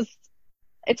 it's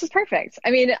just perfect. I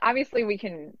mean, obviously we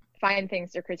can find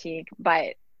things to critique,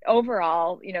 but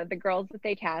overall, the girls that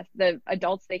they cast, the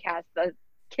adults they cast, the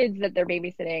kids that they're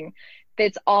babysitting,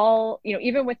 it's all,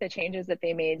 even with the changes that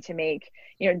they made to make,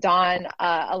 Dawn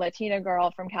a Latina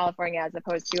girl from California as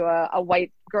opposed to a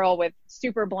white girl with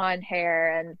super blonde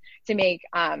hair, and to make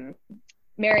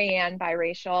Marianne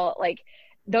biracial, like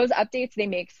those updates, they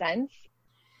make sense,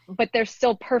 but they're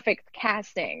still perfect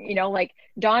casting. Like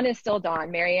Dawn is still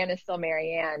Dawn, Marianne is still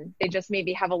Marianne. They just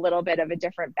maybe have a little bit of a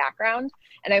different background.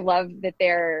 And I love that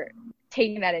they're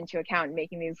taking that into account and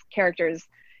making these characters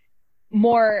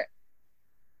more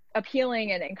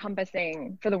appealing and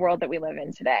encompassing for the world that we live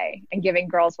in today, and giving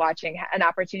girls watching an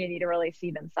opportunity to really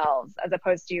see themselves, as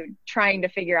opposed to trying to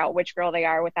figure out which girl they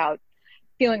are without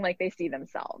feeling like they see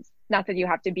themselves. Not that you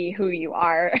have to be who you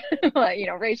are,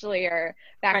 racially or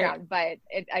background, but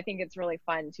I think it's really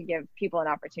fun to give people an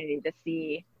opportunity to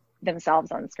see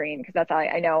themselves on screen, because that's how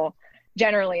I know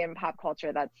generally in pop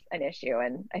culture that's an issue.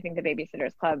 And I think the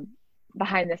Babysitters Club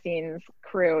behind the scenes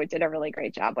crew did a really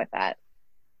great job with that.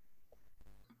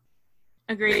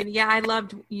 Agreed. Yeah, I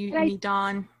loved you meet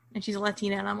Dawn, and she's a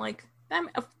Latina, and I'm like,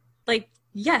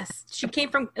 yes, she came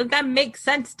from, that makes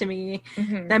sense to me.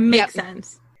 Mm-hmm. That makes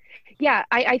sense. Yeah,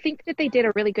 I think that they did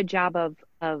a really good job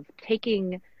of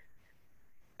taking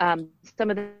some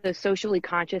of the socially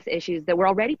conscious issues that were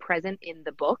already present in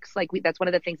the books. Like that's one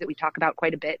of the things that we talk about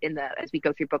quite a bit as we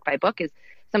go through book by book, is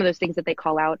some of those things that they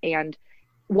call out, and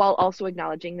while also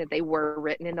acknowledging that they were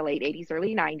written in the late 80s,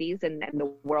 early 90s, and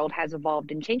the world has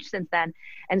evolved and changed since then.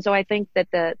 And so I think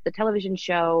that the television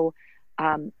show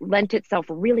lent itself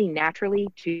really naturally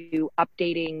to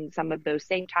updating some of those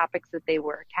same topics that they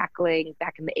were tackling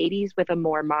back in the 80s with a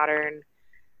more modern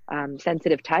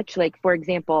sensitive touch. Like, for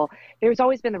example, there's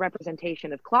always been the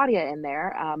representation of Claudia in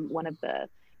there. One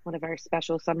of our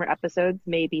special summer episodes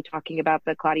may be talking about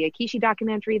the Claudia Kishi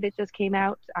documentary that just came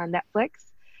out on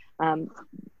Netflix.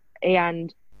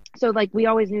 And so, like, we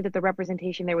always knew that the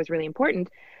representation there was really important,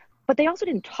 but they also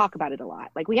didn't talk about it a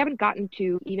lot. Like, we haven't gotten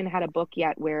to even had a book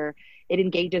yet where it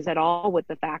engages at all with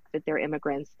the fact that they're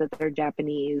immigrants, that they're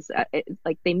Japanese.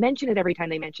 Like, they mention it every time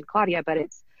they mention Claudia, but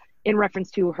it's in reference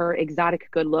to her exotic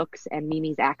good looks and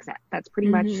Mimi's accent. That's pretty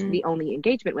much the only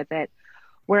engagement with it.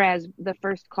 Whereas the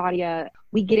first Claudia,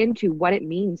 we get into what it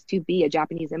means to be a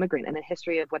Japanese immigrant and the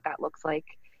history of what that looks like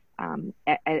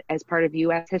as part of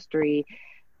U.S. history.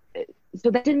 So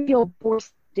that didn't feel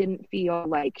forced, didn't feel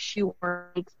like shoehorn.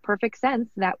 Makes perfect sense.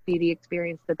 That would be the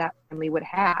experience that family would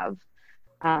have.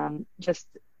 Just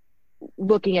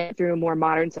looking at it through a more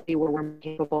modern study where we're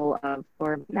capable of,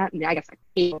 or not, I guess,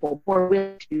 capable, or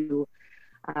willing to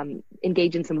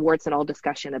engage in some warts and all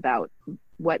discussion about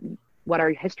what our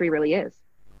history really is.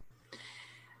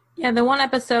 Yeah, the one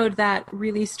episode that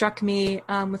really struck me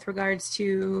with regards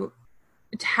to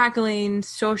tackling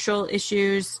social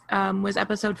issues was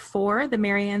episode 4, the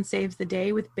Marianne Saves the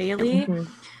Day with Bailey.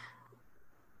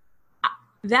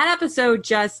 That episode,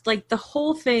 just like the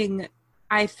whole thing,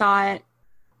 I thought,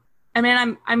 I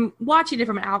mean, I'm watching it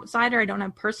from an outsider. I don't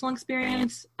have personal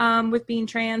experience with being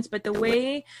trans, but the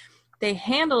way they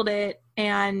handled it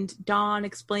and Dawn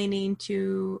explaining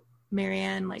to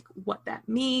Marianne, like, what that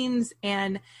means,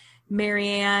 and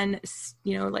Marianne,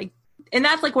 you know, like, and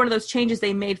that's like one of those changes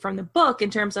they made from the book in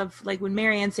terms of like when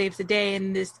Marianne saves the day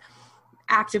and this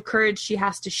act of courage she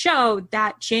has to show,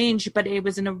 that changed, but it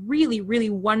was in a really, really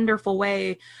wonderful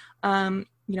way, you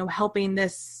know, helping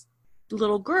this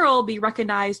little girl be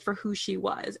recognized for who she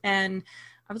was. And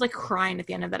I was like crying at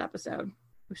the end of that episode.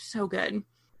 It was so good.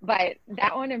 But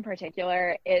that one in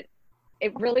particular, it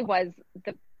really was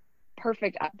the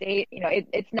perfect update. You know,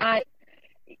 it's not,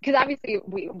 because obviously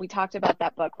we talked about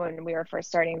that book when we were first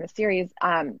starting the series.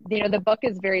 You know, the book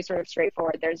is very sort of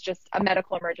straightforward. There's just a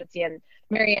medical emergency, and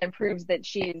Marianne proves that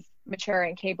she's mature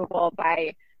and capable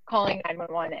by calling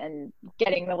 911 and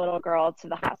getting the little girl to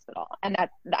the hospital. And that,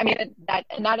 I mean, that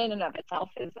in and of itself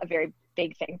is a very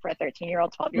big thing for a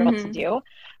 13-year-old, 12-year-old to do.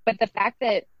 But the fact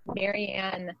that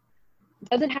Marianne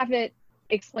doesn't have it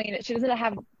explained, she doesn't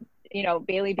have, you know,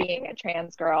 Bailey being a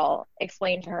trans girl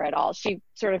explained to her at all. She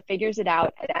sort of figures it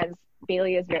out as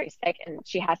Bailey is very sick and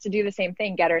she has to do the same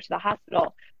thing, get her to the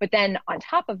hospital. But then on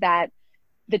top of that,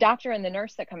 the doctor and the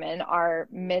nurse that come in are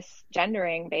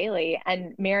misgendering Bailey,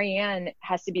 and Marianne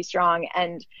has to be strong,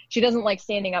 and she doesn't like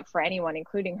standing up for anyone,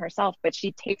 including herself, but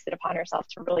she takes it upon herself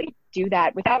to really do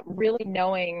that without really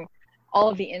knowing all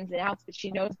of the ins and outs. But she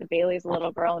knows that Bailey's a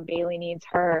little girl and Bailey needs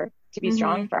her to be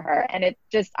strong for her. And it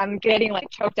just, I'm getting like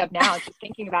choked up now just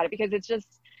thinking about it, because it's just,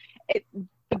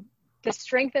 the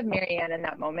strength of Marianne in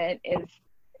that moment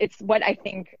it's what I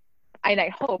think, and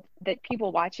I hope that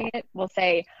people watching it will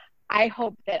say, I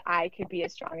hope that I could be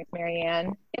as strong as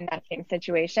Marianne in that same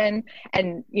situation,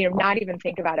 and, you know, not even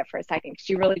think about it for a second.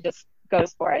 She really just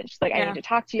goes for it. She's like, I need to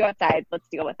talk to you outside. Let's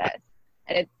deal with this.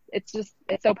 And it's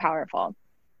so powerful.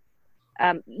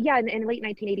 In late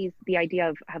 1980s, the idea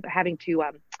of having to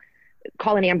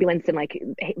call an ambulance and like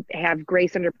have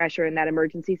grace under pressure in that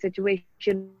emergency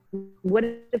situation would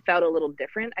have felt a little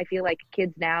different. I feel like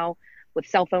kids now with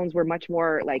cell phones were much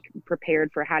more like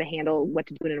prepared for how to handle what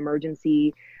to do in an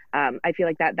emergency. I feel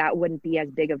like that wouldn't be as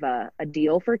big of a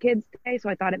deal for kids today. So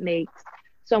I thought it makes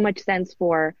so much sense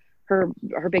for her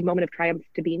big moment of triumph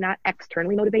to be not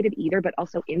externally motivated either, but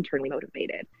also internally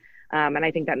motivated. And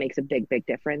I think that makes a big, big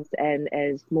difference and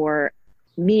is more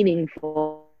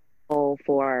meaningful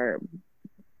for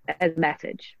as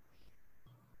message.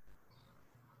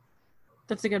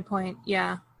 That's a good point.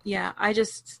 Yeah.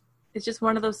 It's just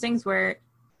one of those things where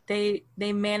they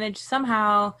manage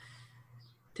somehow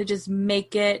to just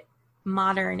make it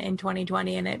modern in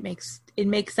 2020, and it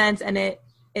makes sense, and it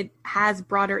has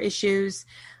broader issues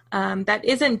that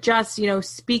isn't just, you know,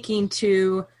 speaking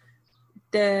to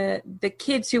the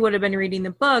kids who would have been reading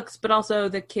the books, but also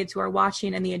the kids who are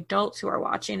watching and the adults who are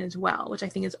watching as well, which I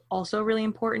think is also really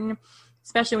important,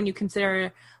 especially when you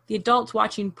consider the adults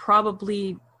watching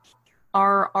probably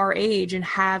are our age and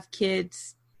have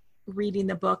kids reading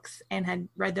the books and had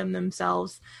read them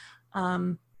themselves.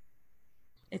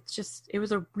 It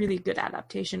was a really good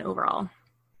adaptation overall.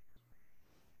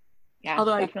 Yeah,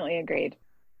 although definitely agreed.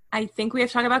 I think we have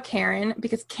to talk about Karen,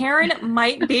 because Karen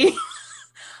might be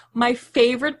my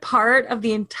favorite part of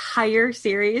the entire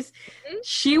series.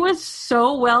 She was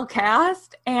so well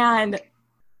cast, and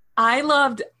I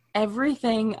loved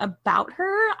everything about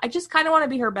her. I just kind of want to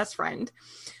be her best friend.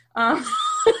 Um,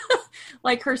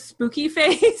 like her spooky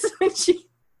face when she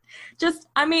so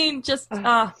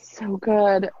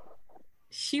good.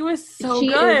 she was so She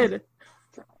good.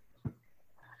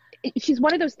 She's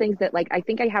one of those things that, like, I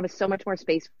think I have so much more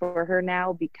space for her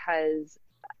now because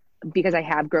I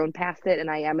have grown past it and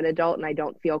I am an adult and I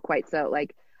don't feel quite so,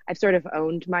 like, I've sort of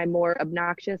owned my more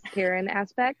obnoxious Karen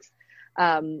aspects,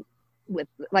 with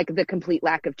like the complete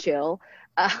lack of chill.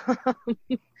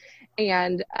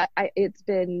 And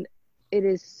it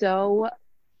is so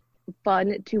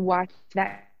fun to watch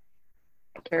that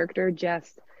character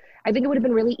just, I think it would have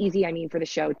been really easy, I mean, for the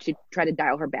show to try to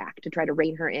dial her back, to try to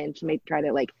rein her in, to try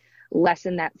to like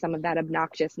lessen some of that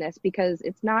obnoxiousness, because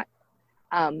it's not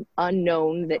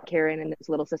unknown that Karen and his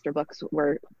little sister books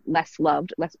were less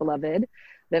beloved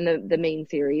than the main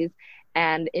series,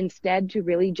 and instead to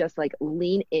really just like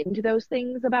lean into those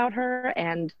things about her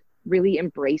and really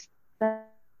embrace them.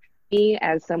 Me,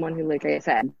 as someone who, like I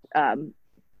said,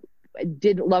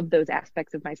 did love those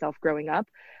aspects of myself growing up,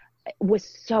 was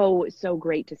so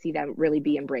great to see them really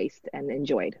be embraced and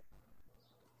enjoyed.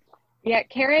 Yeah,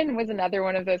 Karen was another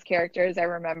one of those characters I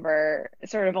remember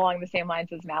sort of along the same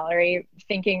lines as Mallory,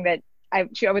 thinking that I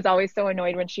was always so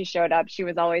annoyed when she showed up. She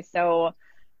was always so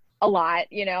a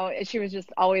lot, you know, she was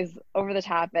just always over the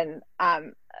top. And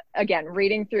again,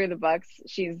 reading through the books,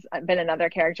 she's been another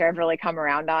character I've really come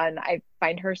around on. I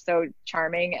find her so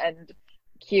charming and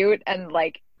cute and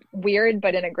like weird,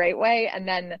 but in a great way. And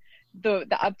then the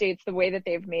updates, the way that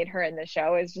they've made her in the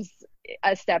show is just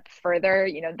a step further.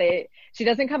 You know, she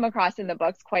doesn't come across in the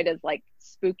books quite as like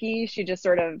spooky. She just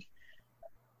sort of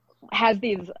has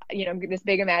these, you know, this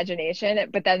big imagination,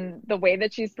 but then the way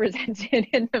that she's presented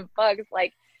in the books,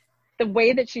 like the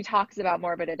way that she talks about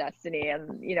Morbid of Destiny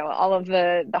and, you know, all of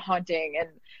the haunting, and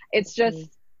it's just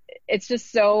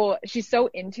so, she's so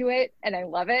into it and I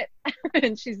love it.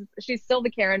 And she's still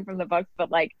the Karen from the books, but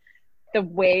like the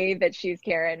way that she's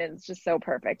Karen is just so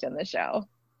perfect in the show.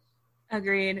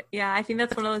 Agreed. Yeah, I think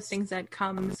that's one of those things that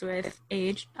comes with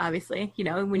age, obviously. You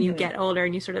know, when you get older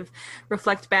and you sort of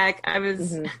reflect back.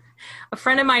 A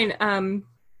friend of mine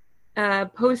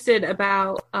posted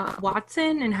about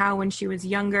Watson and how when she was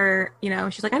younger, you know,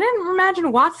 she's like, I didn't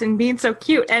imagine Watson being so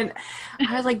cute. And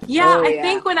I was like, I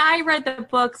think when I read the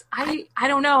books, I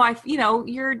don't know, you know,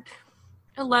 you're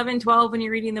 11, 12 when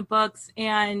you're reading the books,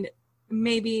 and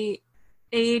maybe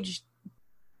age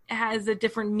has a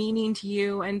different meaning to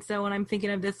you. And so when I'm thinking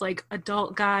of this like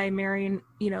adult guy marrying,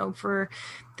 you know, for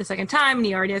the second time and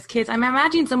he already has kids, I'm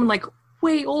imagining someone like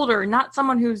way older, not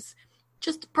someone who's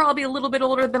just probably a little bit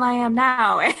older than I am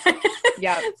now.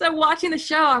 Yeah. So watching the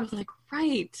show, I was like,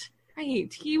 right.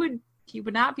 He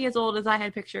would not be as old as I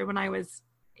had pictured when I was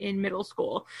in middle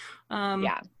school.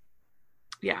 Yeah.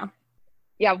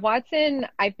 Watson,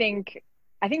 I think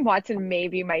Watson may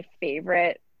be my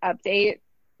favorite update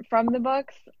from the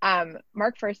books.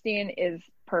 Mark Furstein is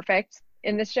perfect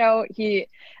in the show. He's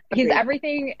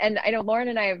everything. And I know Lauren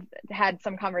and I have had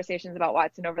some conversations about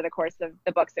Watson over the course of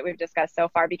the books that we've discussed so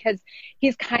far, because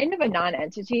he's kind of a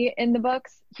non-entity in the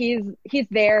books. He's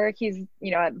there. He's,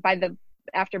 you know,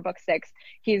 after book 6,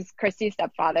 he's Christy's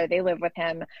stepfather. They live with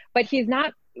him, but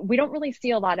we don't really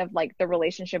see a lot of like the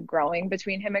relationship growing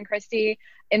between him and Christy.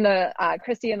 In the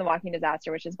Christy and the Walking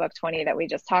Disaster, which is book 20 that we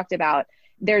just talked about,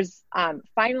 there's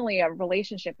finally a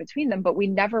relationship between them, but we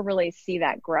never really see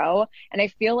that grow. And I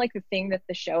feel like the thing that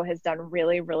the show has done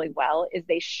really, really well is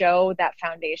they show that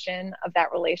foundation of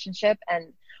that relationship,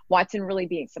 and Watson really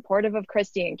being supportive of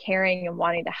Christy and caring and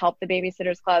wanting to help the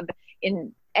Babysitters Club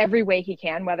in every way he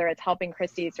can, whether it's helping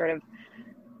Christy sort of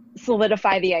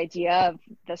solidify the idea of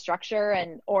the structure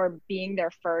or being their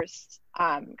first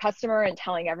customer and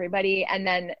telling everybody. And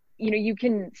then, you know, you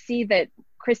can see that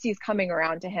Christy's coming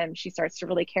around to him. She starts to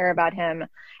really care about him.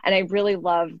 And I really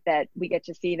love that we get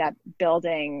to see that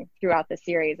building throughout the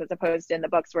series, as opposed to in the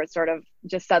books where it's sort of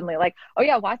just suddenly like, oh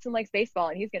yeah, Watson likes baseball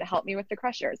and he's going to help me with the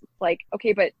Crushers. It's like,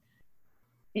 okay, but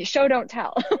show don't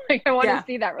tell. Like, I want to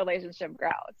see that relationship grow.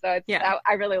 So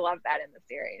I really love that in the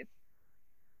series.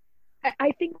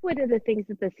 I think one of the things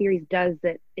that the series does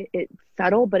that it's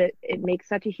subtle, but it makes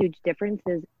such a huge difference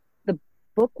is the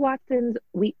book Watsons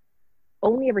we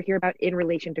only ever hear about in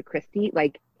relation to Christy.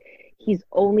 Like, he's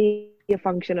only a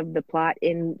function of the plot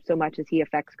in so much as he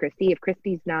affects Christy. If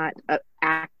Christy's not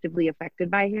actively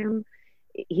affected by him,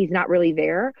 he's not really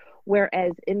there.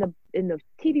 Whereas in the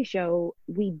TV show,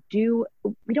 we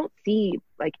don't see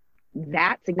like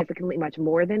that significantly much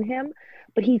more than him,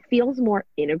 but he feels more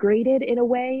integrated in a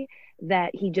way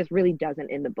that he just really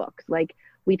doesn't in the books. Like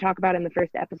we talk about in the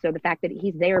first episode, the fact that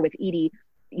he's there with Edie,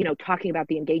 you know, talking about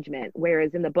the engagement,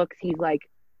 whereas in the books he's like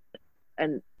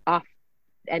an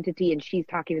entity, and she's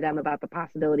talking to them about the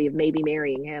possibility of maybe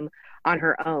marrying him on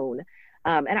her own.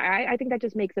 And I think that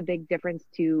just makes a big difference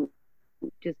to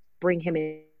just bring him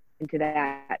into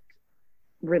that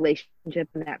relationship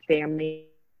and that family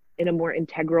in a more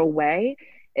integral way.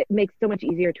 It makes so much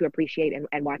easier to appreciate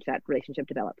and watch that relationship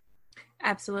develop.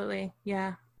 Absolutely.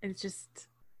 Yeah. It's just,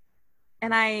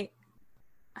 and I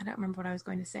don't remember what I was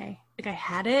going to say. Like I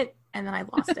had it and then I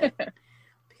lost it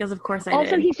because of course I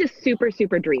also, did. He's just super,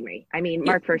 super dreamy. I mean,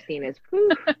 Mark Furstein is,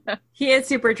 he is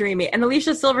super dreamy. And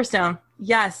Alicia Silverstone,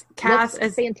 yes. Cast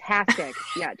as fantastic.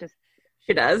 Yeah. Just,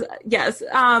 she does. Yes.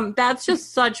 That's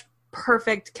just such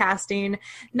perfect casting,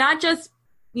 not just,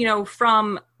 you know,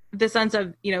 from the sense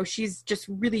of, you know, she's just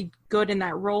really good in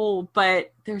that role,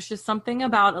 but there's just something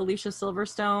about Alicia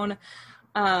Silverstone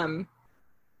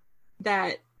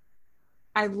that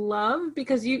I love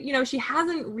because you know, she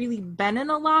hasn't really been in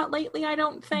a lot lately, I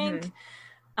don't think.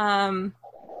 And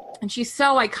she's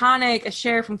so iconic as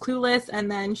Cher from Clueless, and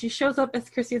then she shows up as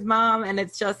Chrissy's mom, and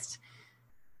it's just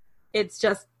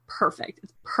perfect.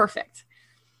 It's perfect.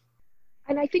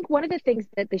 And I think one of the things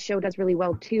that the show does really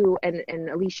well too, and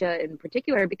Alicia in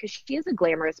particular, because she is a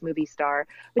glamorous movie star,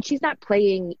 but she's not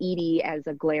playing Edie as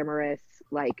a glamorous,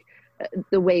 like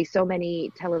the way so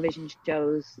many television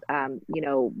shows, you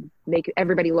know, make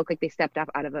everybody look like they stepped up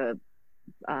out of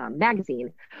a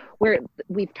magazine, where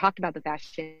we've talked about the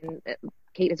fashion.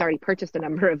 Kate has already purchased a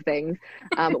number of things.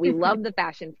 We love the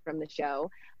fashion from the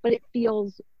show, but it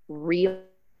feels real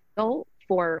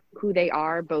for who they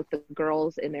are, both the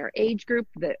girls in their age group,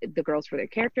 the girls for their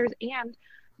characters, and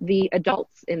the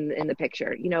adults in the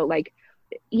picture. You know, like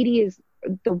Edie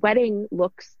the wedding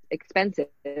looks expensive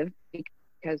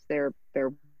because they're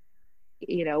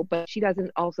you know, but it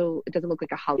doesn't look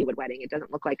like a Hollywood wedding. It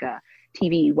doesn't look like a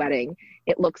TV wedding.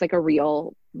 It looks like a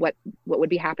real what would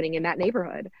be happening in that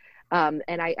neighborhood. And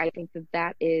I think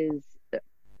that is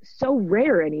so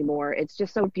rare anymore. It's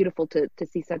just so beautiful to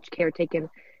see such care taken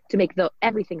to make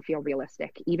everything feel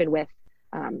realistic, even with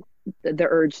the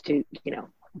urge to, you know,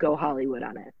 go Hollywood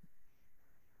on it.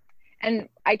 And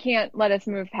I can't let us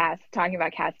move past talking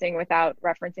about casting without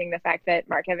referencing the fact that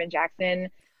Mark Evan Jackson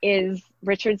is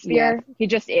Richard Spear. Yes. He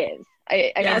just is.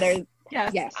 I yes. mean,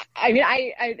 there's yes. I mean,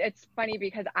 I it's funny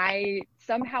because I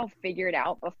somehow figured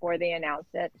out before they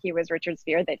announced that he was Richard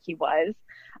Spear that he was,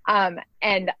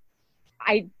 and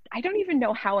I don't even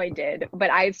know how I did,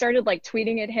 but I started like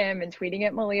tweeting at him and tweeting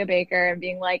at Malia Baker and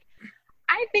being like,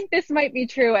 I think this might be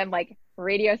true, and like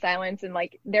radio silence, and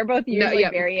like they're both usually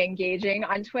very engaging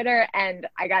on Twitter, and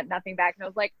I got nothing back, and I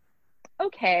was like,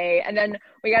 okay. And then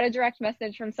we got a direct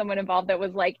message from someone involved that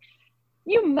was like,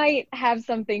 you might have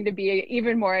something to be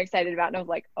even more excited about. And I was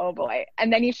like, oh boy.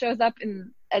 And then he shows up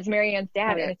as Marianne's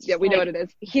dad. And it's we know what it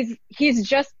is. He's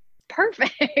just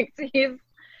perfect. He's,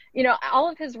 you know, all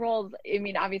of his roles, I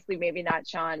mean, obviously maybe not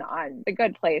Sean on The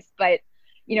Good Place, but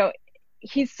you know,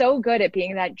 he's so good at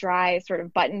being that dry, sort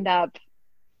of buttoned up,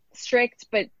 strict,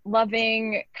 but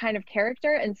loving kind of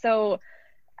character. And so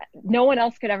no one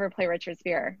else could ever play Richard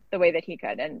Spear the way that he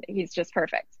could, and he's just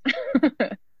perfect.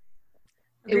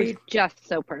 It was just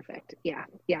so perfect. Yeah.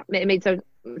 It made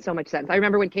so much sense. I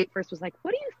remember when Kate first was like,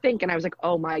 what do you think? And I was like,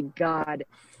 oh my God,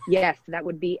 yes, that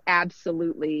would be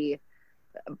absolutely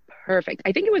perfect.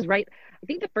 I think it was right. I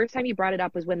think the first time you brought it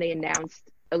up was when they announced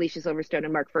Alicia Silverstone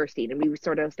and Mark Furstein, and we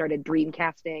sort of started dream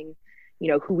casting, you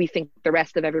know, who we think the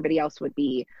rest of everybody else would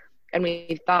be. And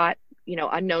we thought, you know,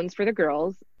 unknowns for the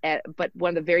girls. But one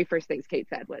of the very first things Kate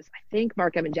said was, I think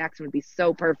Mark Evan Jackson would be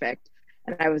so perfect.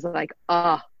 And I was like,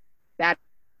 that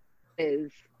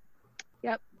is,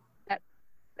 yep. That,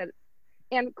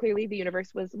 and clearly the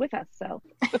universe was with us. So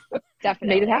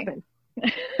definitely made it happen.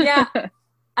 Yeah.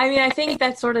 I mean, I think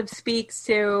that sort of speaks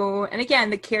to, and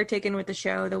again, the care taken with the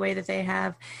show, the way that they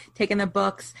have taken the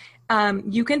books.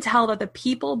 You can tell that the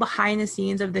people behind the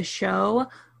scenes of the show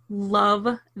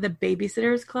love the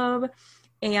Babysitters Club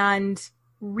and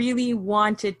really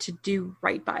wanted to do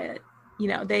right by it. You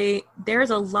know,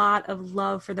 there's a lot of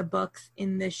love for the books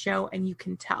in this show, and you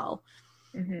can tell.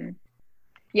 Mm-hmm.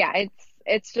 Yeah,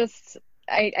 it's just,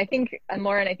 I think, and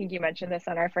Lauren, I think you mentioned this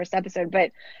on our first episode,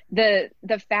 but the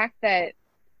fact that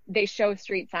they show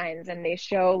street signs and they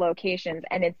show locations,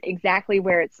 and it's exactly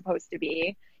where it's supposed to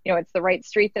be. You know, it's the right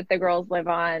street that the girls live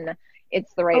on.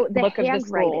 It's the right look of the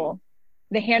school.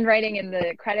 The handwriting in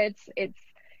the credits, they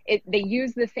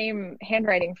use the same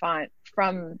handwriting font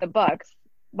from the books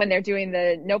when they're doing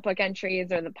the notebook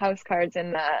entries or the postcards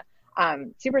and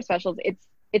the super specials.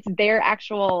 It's their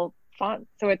actual font.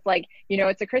 So it's like, you know,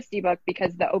 it's a Christie book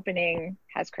because the opening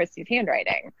has Christie's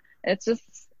handwriting. And it's just,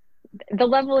 the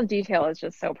level of detail is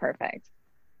just so perfect.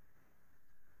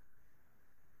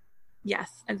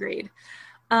 Yes, agreed.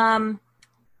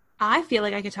 I feel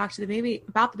like I could talk to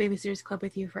about the Babysitters Club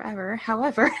with you forever.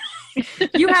 However,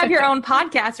 you have your own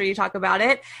podcast where you talk about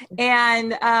it.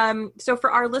 And so for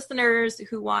our listeners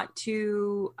who want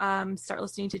to start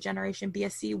listening to Generation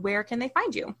BSC, where can they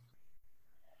find you?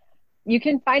 You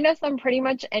can find us on pretty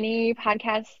much any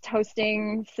podcast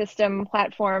hosting system,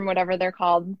 platform, whatever they're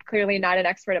called. Clearly not an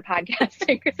expert at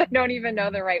podcasting because I don't even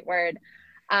know the right word.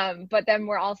 But then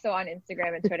we're also on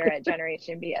Instagram and Twitter at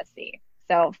Generation BSC.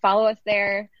 So follow us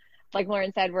there. Like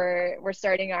Lauren said, we're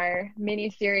starting our mini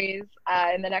series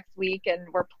in the next week, and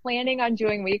we're planning on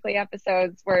doing weekly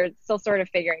episodes. We're still sort of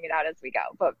figuring it out as we go,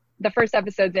 but the first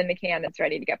episode's in the can. It's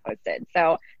ready to get posted.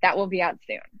 So that will be out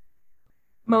soon.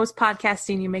 Most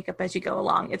podcasting you make up as you go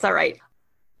along. It's all right.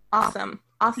 Awesome.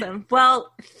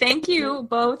 Well, thank you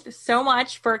both so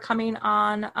much for coming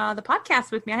on the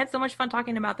podcast with me. I had so much fun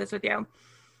talking about this with you.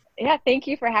 Yeah, thank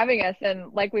you for having us.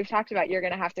 And like we've talked about, you're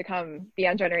going to have to come be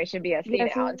on Generation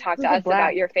BSC now and talk to us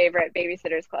about your favorite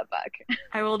Babysitters Club book.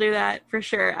 I will do that for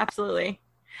sure. Absolutely.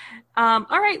 All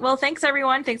right. Well, thanks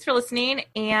everyone. Thanks for listening.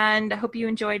 And I hope you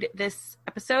enjoyed this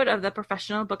episode of the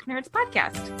Professional Book Nerds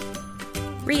podcast.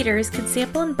 Readers can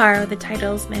sample and borrow the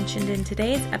titles mentioned in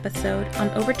today's episode on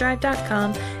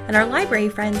Overdrive.com, and our library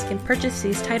friends can purchase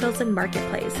these titles in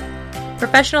Marketplace.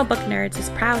 Professional Book Nerds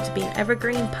is proud to be an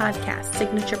Evergreen Podcast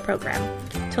signature program.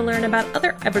 To learn about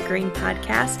other Evergreen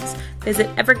podcasts, visit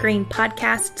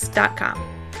evergreenpodcasts.com.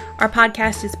 Our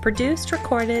podcast is produced,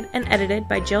 recorded, and edited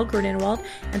by Jill Grunenwald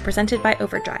and presented by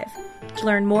Overdrive. To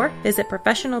learn more, visit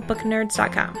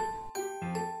professionalbooknerds.com.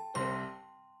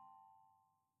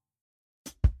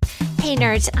 Hey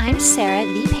nerds, I'm Sarah,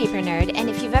 the paper nerd, and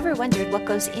if you've ever wondered what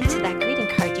goes into that greeting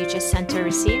card you just sent or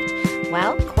received,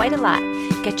 well, quite a lot.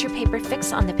 Get your paper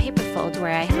fix on the Paperfold,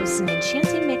 where I host an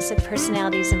enchanting mix of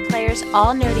personalities and players,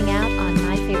 all nerding out on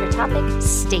my favorite topic,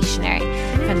 stationery.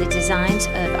 From the designs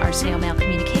of our snail mail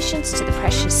communications to the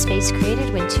precious space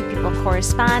created when two people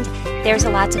correspond, there's a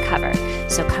lot to cover.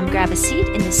 So come grab a seat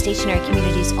in the stationery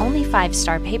community's only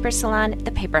 5-star paper salon,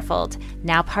 the Paperfold,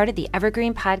 now part of the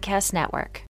Evergreen Podcast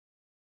Network.